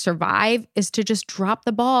mom and survive is to just drop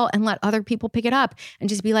the ball and let other people pick it up and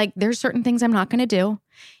just be like, there's certain things I'm not going to do.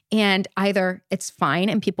 And either it's fine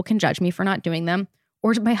and people can judge me for not doing them,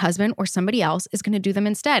 or my husband or somebody else is going to do them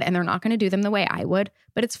instead. And they're not going to do them the way I would,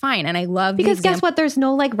 but it's fine. And I love because guess what? There's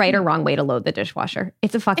no like right or wrong way to load the dishwasher.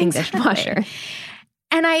 It's a fucking dishwasher.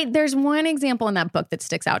 And there's one example in that book that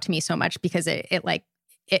sticks out to me so much because it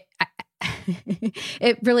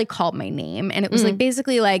really called my name. And it was like,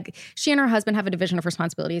 basically like she and her husband have a division of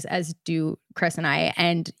responsibilities, as do Chris and I,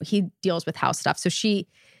 and he deals with house stuff. So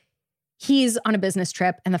he's on a business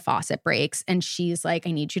trip and the faucet breaks and she's like,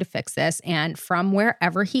 I need you to fix this. And from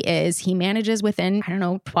wherever he is, he manages within,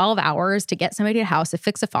 12 hours to get somebody to the house to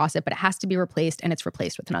fix a faucet, but it has to be replaced and it's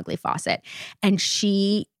replaced with an ugly faucet. And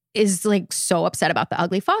she is like so upset about the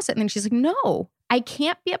ugly faucet. And then she's like, no, I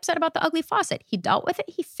can't be upset about the ugly faucet. He dealt with it.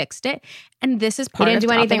 He fixed it. And this is part of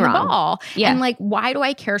dropping the ball. Yeah. And like, why do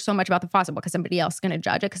I care so much about the faucet? Because somebody else is going to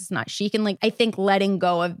judge it because it's not she. Can like, I think letting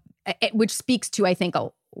go of it, which speaks to, I think,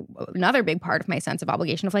 another big part of my sense of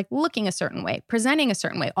obligation of like looking a certain way, presenting a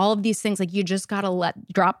certain way, all of these things, like you just got to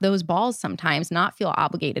drop those balls sometimes, not feel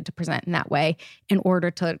obligated to present in that way in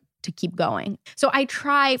order to keep going. So I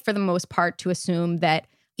try for the most part to assume that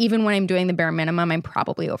even when I'm doing the bare minimum, I'm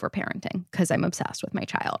probably overparenting because I'm obsessed with my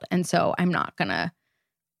child. And so I'm not going to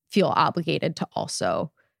feel obligated to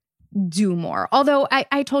also do more. Although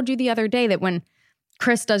I told you the other day that when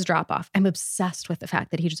Chris does drop off, I'm obsessed with the fact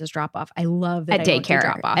that he just does drop off. I love that at daycare.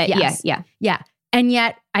 Drop off. Yes. Yeah. And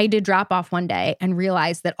yet I did drop off one day and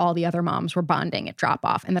realized that all the other moms were bonding at drop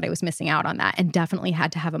off and that I was missing out on that, and definitely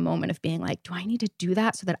had to have a moment of being like, do I need to do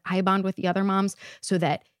that so that I bond with the other moms so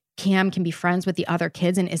that Cam can be friends with the other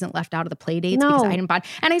kids and isn't left out of the play dates because I didn't bond.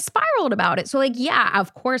 And I spiraled about it. So like, yeah,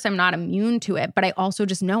 of course I'm not immune to it, but I also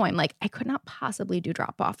just know I'm like, I could not possibly do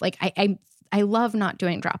drop off. Like I love not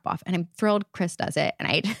doing drop off, and I'm thrilled Chris does it. And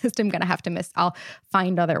I just am going to have to I'll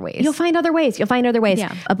find other ways. You'll find other ways.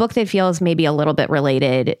 Yeah. A book that feels maybe a little bit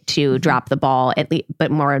related to Drop the Ball, at least,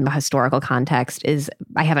 but more in the historical context is,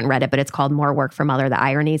 I haven't read it, but it's called More Work for Mother, The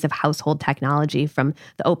Ironies of Household Technology from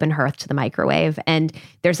the Open Hearth to the Microwave. And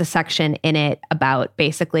there's a section in it about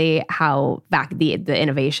basically how the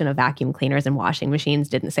innovation of vacuum cleaners and washing machines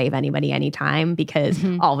didn't save anybody any time because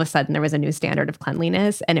all of a sudden there was a new standard of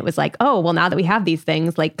cleanliness. And it was like, oh, well, now that we have these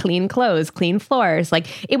things like clean clothes, clean floors, like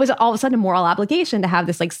it was all of a sudden a moral obligation to have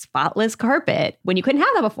this like spotless carpet when you couldn't have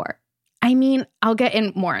that before. I mean, I'll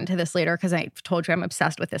get more into this later because I told you I'm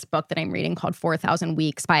obsessed with this book that I'm reading called 4,000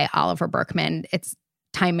 Weeks by Oliver Burkeman. It's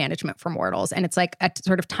time management for mortals. And it's like a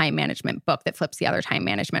sort of time management book that flips the other time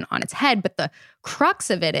management on its head. But the crux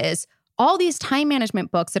of it is all these time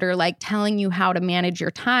management books that are like telling you how to manage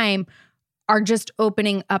your time are just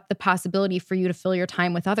opening up the possibility for you to fill your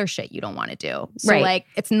time with other shit you don't want to do. So like,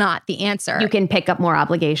 it's not the answer. You can pick up more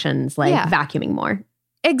obligations, like vacuuming more.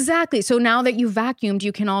 Exactly. So now that you've vacuumed,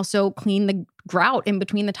 you can also clean the grout in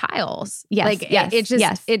between the tiles. Yes. Like it's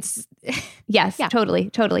just, yes,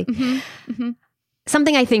 totally.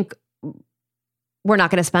 Something I think we're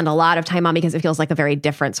not going to spend a lot of time on because it feels like a very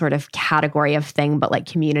different sort of category of thing, but like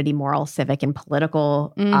community, moral, civic, and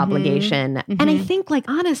political obligation. And I think like,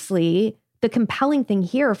 honestly, the compelling thing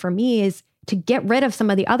here for me is to get rid of some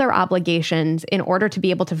of the other obligations in order to be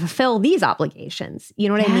able to fulfill these obligations. You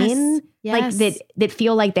know what I mean? Yes. Like that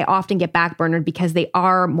feel like they often get backburnered because they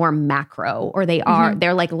are more macro, or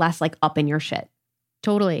they're like less like up in your shit.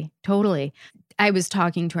 Totally. I was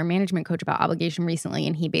talking to our management coach about obligation recently,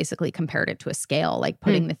 and he basically compared it to a scale, like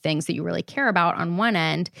putting the things that you really care about on one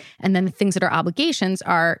end, and then the things that are obligations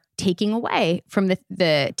are taking away from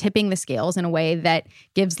the tipping the scales in a way that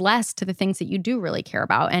gives less to the things that you do really care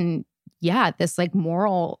about. And yeah, this like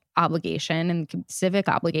moral obligation and civic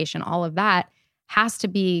obligation, all of that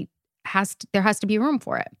there has to be room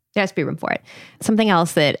for it. There has to be room for it. Something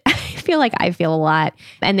else that I feel a lot,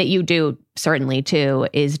 and that you do certainly too,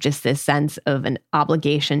 is just this sense of an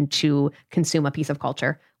obligation to consume a piece of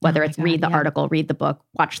culture, whether it's read the article, read the book,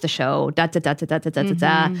 watch the show,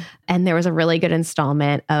 And there was a really good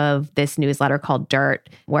installment of this newsletter called Dirt,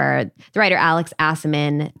 where the writer Alex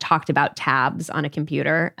Assaman talked about tabs on a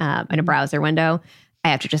computer in a browser window. I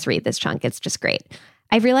have to just read this chunk. It's just great.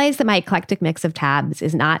 I've realized that my eclectic mix of tabs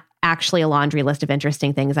is not actually a laundry list of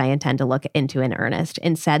interesting things I intend to look into in earnest.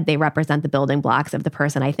 Instead, they represent the building blocks of the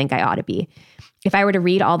person I think I ought to be. If I were to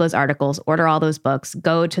read all those articles, order all those books,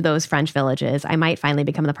 go to those French villages, I might finally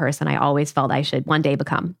become the person I always felt I should one day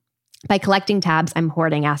become. By collecting tabs, I'm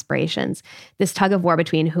hoarding aspirations. This tug of war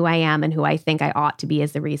between who I am and who I think I ought to be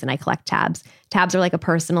is the reason I collect tabs. Tabs are like a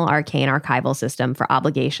personal, arcane archival system for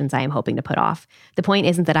obligations I am hoping to put off. The point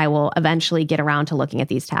isn't that I will eventually get around to looking at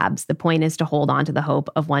these tabs. The point is to hold on to the hope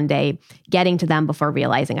of one day getting to them before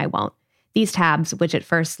realizing I won't. These tabs, which at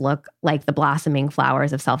first look like the blossoming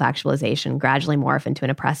flowers of self-actualization, gradually morph into an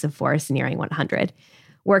oppressive force nearing 100.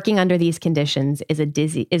 Working under these conditions is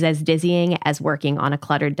as dizzying as working on a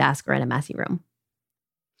cluttered desk or in a messy room.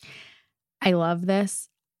 I love this.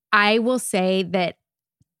 I will say that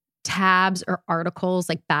tabs or articles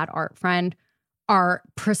like Bad Art Friend are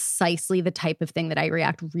precisely the type of thing that I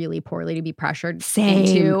react really poorly to be pressured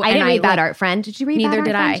into. I didn't read Bad Art Friend. Did you read Neither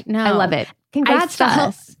Bad Art did Friend? I. No. I love it. Congrats to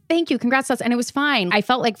us. Thank you. Congrats to us. And it was fine. I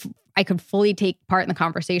felt like I could fully take part in the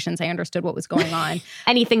conversations. I understood what was going on.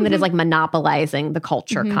 Anything that is like monopolizing the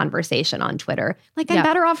culture conversation on Twitter. Like, I'm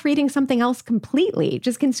better off reading something else completely,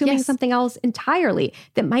 just consuming something else entirely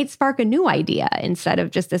that might spark a new idea instead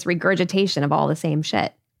of just this regurgitation of all the same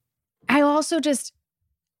shit. I also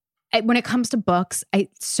when it comes to books,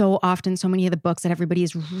 so many of the books that everybody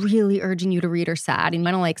is really urging you to read are sad, and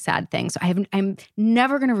I don't like sad things. So I'm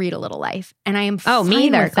never going to read A Little Life, and I am fine me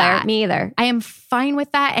either, with Claire. that. Me either. I am fine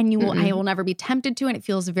with that, and I will never be tempted to, and it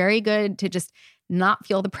feels very good to just not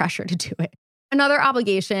feel the pressure to do it. Another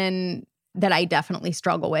obligation that I definitely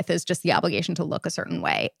struggle with is just the obligation to look a certain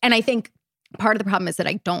way, and I think part of the problem is that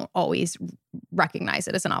I don't always recognize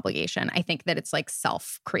it as an obligation. I think that it's like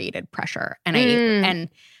self-created pressure, and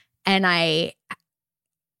I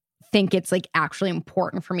think it's like actually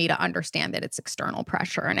important for me to understand that it's external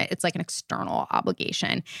pressure and it's like an external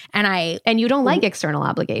obligation. And you don't like external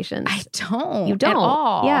obligations. I don't. You don't. At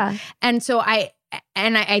all. Yeah. And so I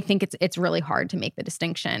think it's really hard to make the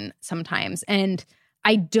distinction sometimes. And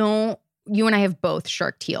you and I have both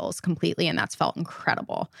shirked heels completely, and that's felt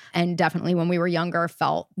incredible. And definitely when we were younger,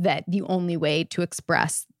 felt that the only way to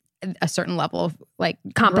express a certain level of like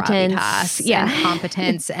competence, and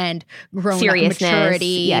competence and grown seriousness,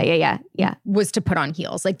 maturity, was to put on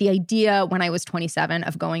heels. Like the idea when I was 27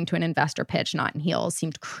 of going to an investor pitch not in heels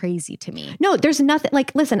seemed crazy to me. No, there's nothing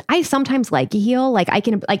like. Listen, I sometimes like a heel. Like I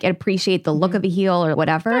can like appreciate the look of a heel or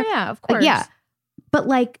whatever. Oh, yeah, of course. But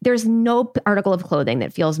like, there's no article of clothing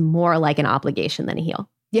that feels more like an obligation than a heel.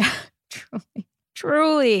 Yeah,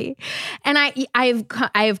 truly. And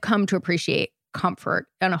I've come to appreciate comfort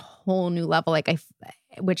on a whole new level,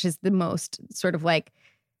 which is the most sort of like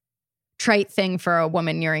trite thing for a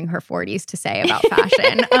woman nearing her 40s to say about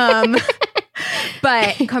fashion.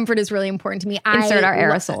 But comfort is really important to me. Insert our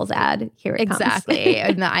aerosols ad. Here it exactly,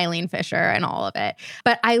 and the Eileen Fisher and all of it.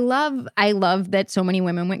 But I love that so many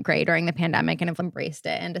women went gray during the pandemic and have embraced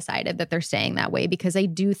it and decided that they're staying that way, because I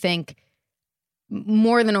do think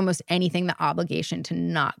more than almost anything, the obligation to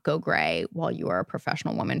not go gray while you are a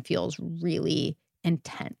professional woman feels really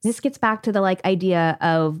intense. This gets back to the like idea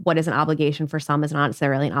of what is an obligation for some is not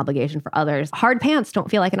necessarily an obligation for others. Hard pants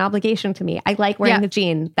don't feel like an obligation to me. I like wearing the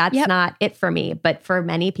jean. That's not it for me. But for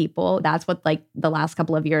many people, that's what like the last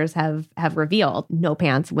couple of years have revealed. No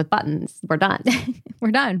pants with buttons. We're done.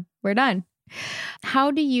 We're done.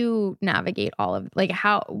 How do you navigate all of like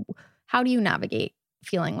how do you navigate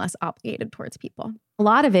feeling less obligated towards people? A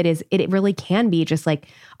lot of it is, it really can be just like,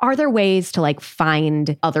 are there ways to like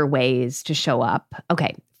find other ways to show up?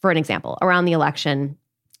 Okay, for an example, around the election,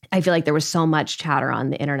 I feel like there was so much chatter on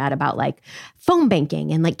the internet about like phone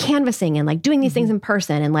banking and like canvassing and like doing these things in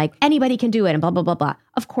person and like anybody can do it and blah, blah, blah, blah.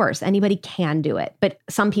 Of course, anybody can do it. But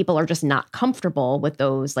some people are just not comfortable with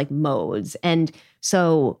those like modes. And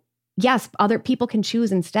so yes, other people can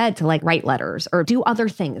choose instead to like write letters or do other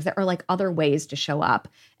things. There are like other ways to show up,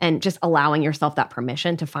 and just allowing yourself that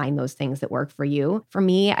permission to find those things that work for you. For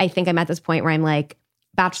me, I think I'm at this point where I'm like,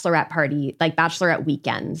 bachelorette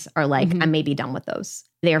weekends are like, I'm maybe done with those.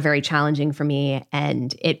 They are very challenging for me,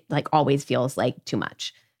 and it like always feels like too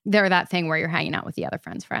much. They're that thing where you're hanging out with the other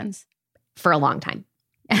friends for a long time.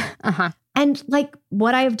 And like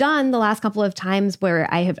what I've done the last couple of times where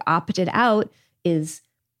I have opted out is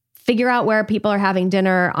figure out where people are having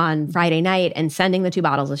dinner on Friday night and sending the 2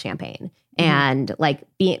 bottles of champagne and like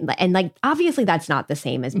obviously that's not the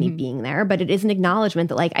same as me being there, but it is an acknowledgement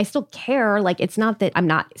that like I still care. Like it's not that I'm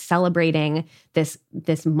not celebrating this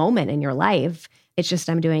moment in your life. It's just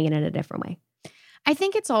I'm doing it in a different way. I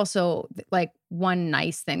think it's also like one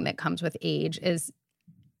nice thing that comes with age is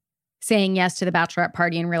saying yes to the bachelorette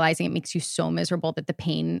party and realizing it makes you so miserable that the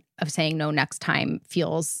pain of saying no next time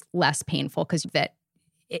feels less painful, because that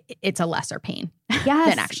it's a lesser pain Yes,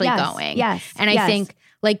 than actually going. Yes. And I think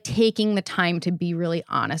like taking the time to be really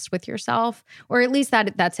honest with yourself, or at least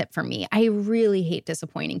that's it for me. I really hate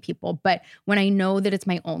disappointing people, but when I know that it's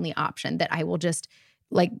my only option, that I will just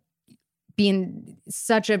like be in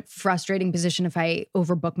such a frustrating position if I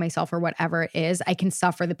overbook myself or whatever it is, I can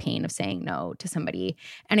suffer the pain of saying no to somebody.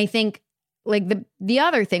 And I think like the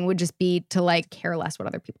other thing would just be to like care less what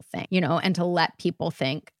other people think, you know, and to let people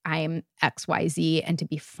think I'm XYZ and to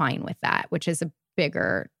be fine with that, which is a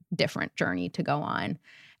bigger, different journey to go on.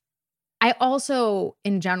 I also,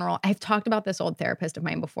 in general, I've talked about this old therapist of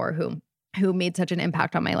mine before who made such an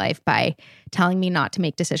impact on my life by telling me not to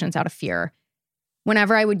make decisions out of fear.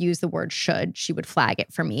 Whenever I would use the word should, she would flag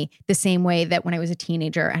it for me the same way that when I was a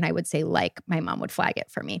teenager and I would say like, my mom would flag it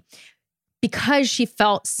for me. Because she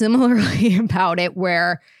felt similarly about it,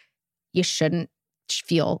 where you shouldn't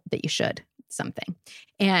feel that you should something.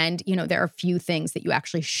 And, you know, there are a few things that you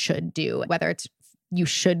actually should do, whether it's you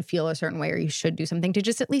should feel a certain way or you should do something, to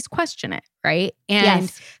just at least question it, right?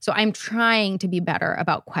 And so I'm trying to be better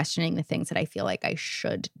about questioning the things that I feel like I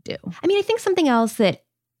should do. I mean, I think something else that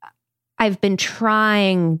I've been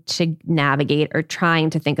trying to navigate or trying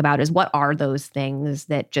to think about is what are those things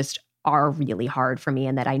that just are really hard for me,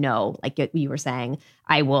 and that I know, like you were saying,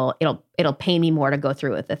 it'll pain me more to go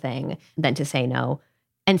through with the thing than to say no,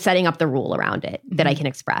 and setting up the rule around it that I can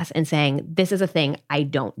express and saying, this is a thing I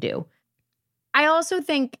don't do. I also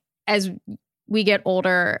think as we get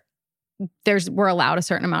older, we're allowed a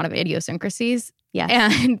certain amount of idiosyncrasies. Yes.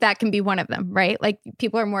 And that can be one of them, right? Like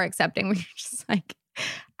people are more accepting when you're just like,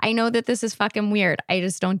 I know that this is fucking weird. I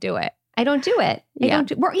just don't do it. I don't do it.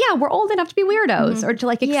 We're old enough to be weirdos or to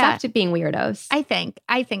like accept being weirdos. I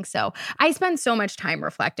think so. I spend so much time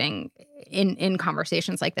reflecting in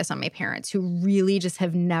conversations like this on my parents, who really just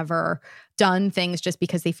have never done things just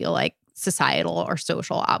because they feel like societal or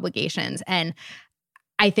social obligations. And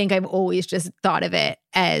I think I've always just thought of it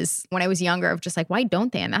as, when I was younger, of just like, why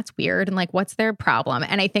don't they? And that's weird. And like, what's their problem?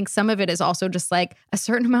 And I think some of it is also just like a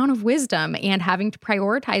certain amount of wisdom and having to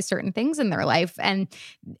prioritize certain things in their life and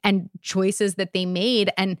choices that they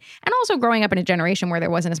made. And also growing up in a generation where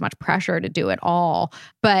there wasn't as much pressure to do it all,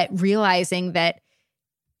 but realizing that,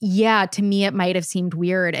 yeah, to me, it might have seemed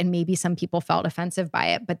weird and maybe some people felt offensive by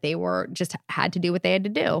it, but they had to do what they had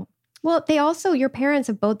to do. Well, your parents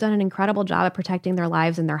have both done an incredible job at protecting their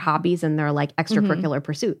lives and their hobbies and their like extracurricular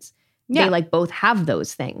pursuits. Yeah. They like both have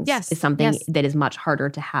those things. Yes. Is something that is much harder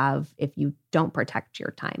to have if you don't protect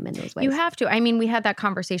your time in those ways. You have to. I mean, we had that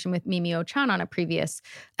conversation with Mimi Ochan on a previous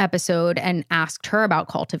episode and asked her about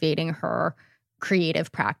cultivating her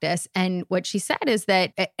creative practice. And what she said is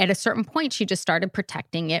that at a certain point, she just started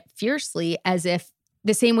protecting it fiercely, as if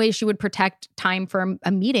the same way she would protect time for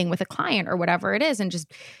a meeting with a client or whatever it is, and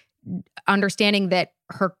just understanding that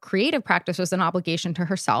her creative practice was an obligation to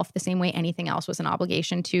herself the same way anything else was an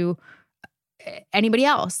obligation to anybody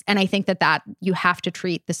else. And I think that you have to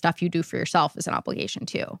treat the stuff you do for yourself as an obligation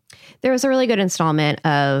too. There was a really good installment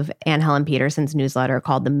of Anne Helen Peterson's newsletter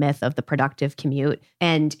called The Myth of the Productive Commute.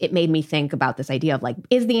 And it made me think about this idea of like,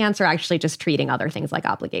 is the answer actually just treating other things like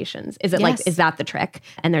obligations? Is it is that the trick?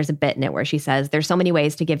 And there's a bit in it where she says, there's so many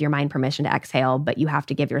ways to give your mind permission to exhale, but you have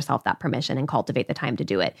to give yourself that permission and cultivate the time to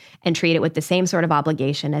do it, and treat it with the same sort of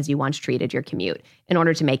obligation as you once treated your commute in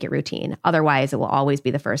order to make it routine. Otherwise, it will always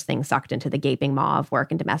be the first thing sucked into the gaping maw of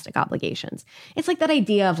work and domestic obligations. It's like that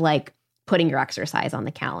idea of like putting your exercise on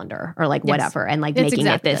the calendar or like whatever, and like making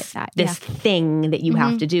it this thing that you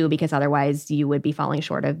have to do, because otherwise you would be falling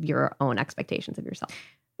short of your own expectations of yourself.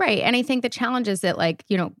 Right. And I think the challenge is that, like,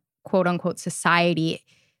 you know, quote unquote, society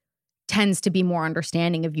tends to be more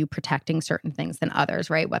understanding of you protecting certain things than others,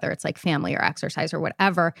 right? Whether it's like family or exercise or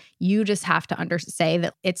whatever, you just have to say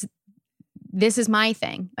that this is my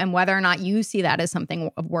thing. And whether or not you see that as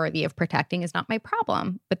something worthy of protecting is not my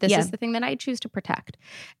problem. But this is the thing that I choose to protect.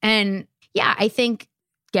 And yeah, I think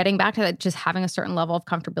getting back to that, just having a certain level of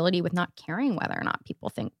comfortability with not caring whether or not people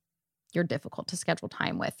think you're difficult to schedule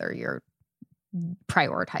time with, or you're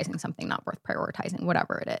prioritizing something not worth prioritizing,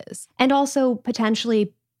 whatever it is. And also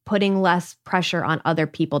potentially putting less pressure on other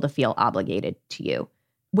people to feel obligated to you,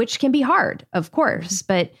 which can be hard, of course.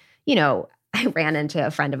 But, you know, I ran into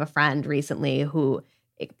a friend of a friend recently who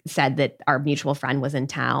said that our mutual friend was in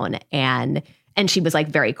town, and she was like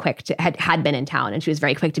very quick to had been in town, and she was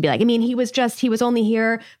very quick to be like, I mean, he was only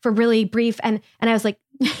here for really brief. And I was like,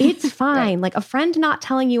 it's fine. Right. Like, a friend not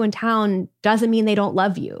telling you in town doesn't mean they don't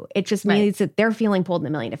love you. It just means that they're feeling pulled in a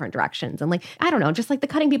million different directions. And like, I don't know, just like the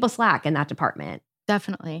cutting people slack in that department.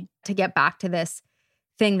 Definitely. To get back to this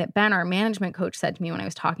thing that Ben, our management coach, said to me when I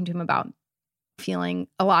was talking to him about feeling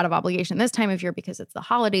a lot of obligation this time of year because it's the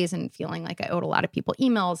holidays and feeling like I owed a lot of people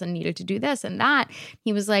emails and needed to do this and that.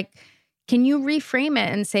 He was like, can you reframe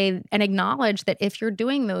it and say and acknowledge that if you're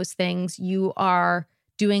doing those things, you are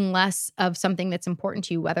doing less of something that's important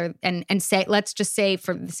to you, whether and say, let's just say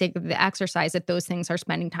for the sake of the exercise that those things are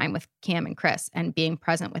spending time with Cam and Chris and being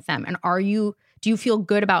present with them. And do you feel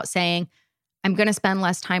good about saying, I'm going to spend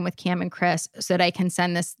less time with Cam and Chris so that I can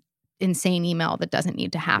send this insane email that doesn't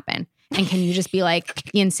need to happen? And can you just be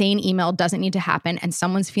like, the insane email doesn't need to happen and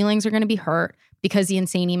someone's feelings are going to be hurt because the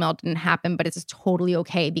insane email didn't happen, but it's totally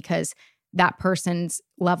okay because that person's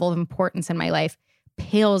level of importance in my life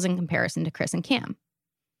pales in comparison to Chris and Cam.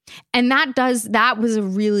 And that was a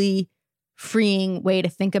really freeing way to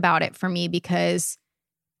think about it for me because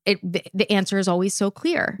the answer is always so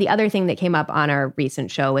clear. The other thing that came up on our recent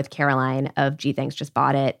show with Caroline of Gee, Thanks, Just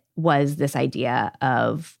Bought It was this idea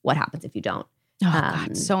of what happens if you don't. Oh,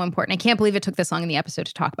 God, so important. I can't believe it took this long in the episode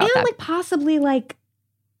to talk about and that. Like possibly like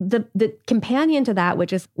the companion to that,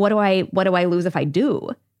 which is what do I lose if I do?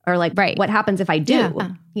 Or like, what happens if I do?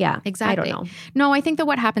 Yeah, exactly. I don't know. No, I think that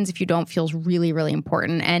what happens if you don't feels really, really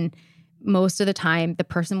important. And most of the time, the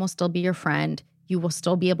person will still be your friend. You will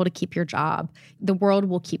still be able to keep your job. The world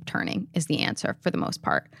will keep turning is the answer for the most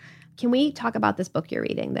part. Can we talk about this book you're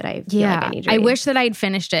reading that I feel like I need to read? I wish that I'd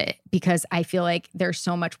finished it because I feel like there's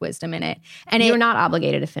so much wisdom in it. And you're not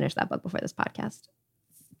obligated to finish that book before this podcast.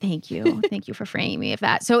 Thank you. Thank you for framing me of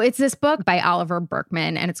that. So it's this book by Oliver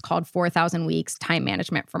Burkeman, and it's called 4,000 Weeks, Time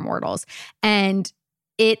Management for Mortals. And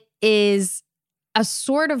it is a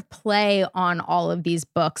sort of play on all of these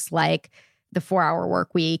books like the 4-Hour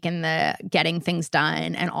Work Week and the Getting Things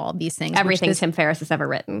Done and all of these things. Everything Tim Ferriss has ever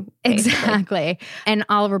written. Basically. Exactly. And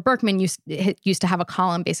Oliver Burkeman used to have a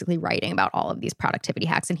column basically writing about all of these productivity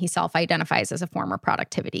hacks, and he self-identifies as a former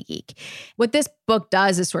productivity geek. What this book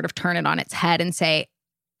does is sort of turn it on its head and say,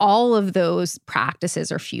 all of those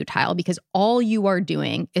practices are futile because all you are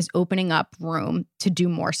doing is opening up room to do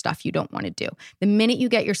more stuff you don't want to do. The minute you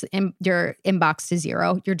get your inbox to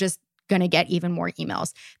zero, you're just going to get even more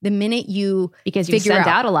emails. The minute because you sent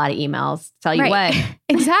out a lot of emails, tell you what.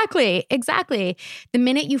 Exactly. The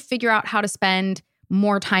minute you figure out how to spend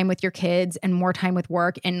more time with your kids and more time with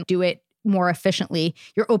work and do it more efficiently,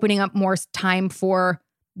 you're opening up more time for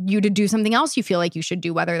you to do something else you feel like you should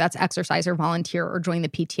do, whether that's exercise or volunteer or join the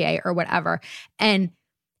PTA or whatever. And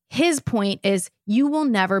his point is you will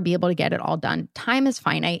never be able to get it all done. Time is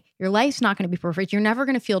finite. Your life's not going to be perfect. You're never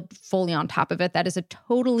going to feel fully on top of it. That is a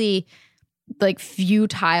totally like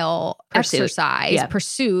futile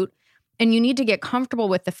pursuit. And you need to get comfortable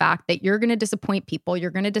with the fact that you're going to disappoint people. You're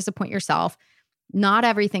going to disappoint yourself. Not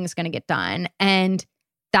everything's going to get done. And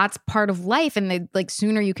that's part of life. And the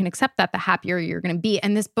sooner you can accept that, the happier you're going to be.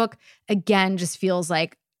 And this book, again, just feels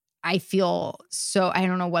like I feel so, I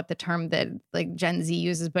don't know what the term that like Gen Z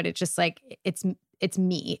uses, but it's just like, it's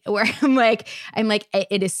me where I'm like,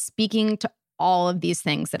 it is speaking to all of these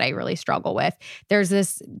things that I really struggle with. There's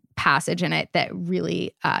this passage in it that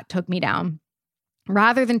really took me down.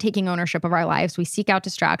 Rather than taking ownership of our lives, we seek out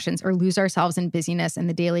distractions or lose ourselves in busyness and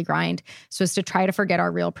the daily grind so as to try to forget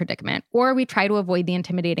our real predicament. Or we try to avoid the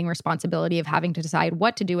intimidating responsibility of having to decide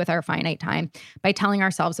what to do with our finite time by telling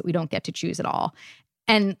ourselves that we don't get to choose at all.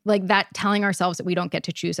 And like that telling ourselves that we don't get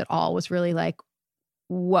to choose at all was really like,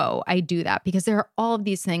 whoa, I do that because there are all of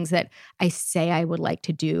these things that I say I would like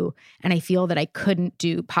to do and I feel that I couldn't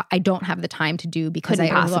do. I don't have the time to do because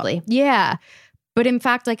couldn't possibly. Yeah. But in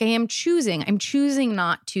fact, like I'm choosing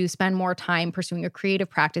not to spend more time pursuing a creative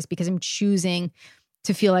practice because I'm choosing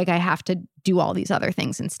to feel like I have to do all these other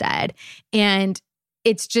things instead. And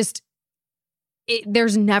it's just,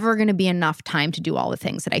 there's never going to be enough time to do all the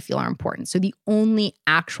things that I feel are important. So the only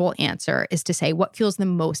actual answer is to say what feels the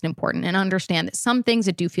most important and understand that some things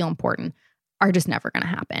that do feel important are just never going to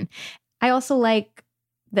happen. I also like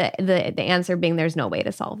the answer being there's no way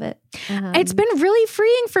to solve it. It's been really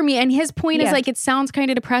freeing for me. And his point is like, it sounds kind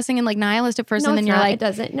of depressing and like nihilist at first. No, and then you're like, it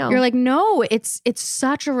doesn't. No, you're like, no, it's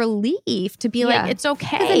such a relief to be like, it's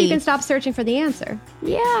okay. Because then you can stop searching for the answer.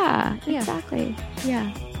 Yeah, exactly.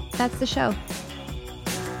 Yeah. That's the show.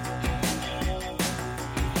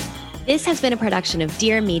 This has been a production of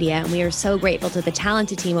Dear Media, and we are so grateful to the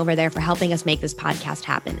talented team over there for helping us make this podcast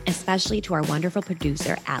happen, especially to our wonderful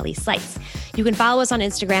producer, Allie Slice. You can follow us on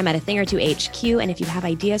Instagram at athingertwohq, and if you have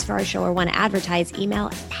ideas for our show or want to advertise, email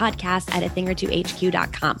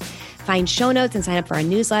podcast@athingertwohq.com. Find show notes and sign up for our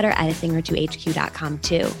newsletter at athingertwohq.com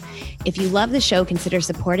too. If you love the show, consider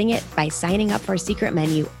supporting it by signing up for our secret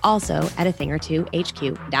menu, also at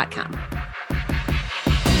athingertwohq.com.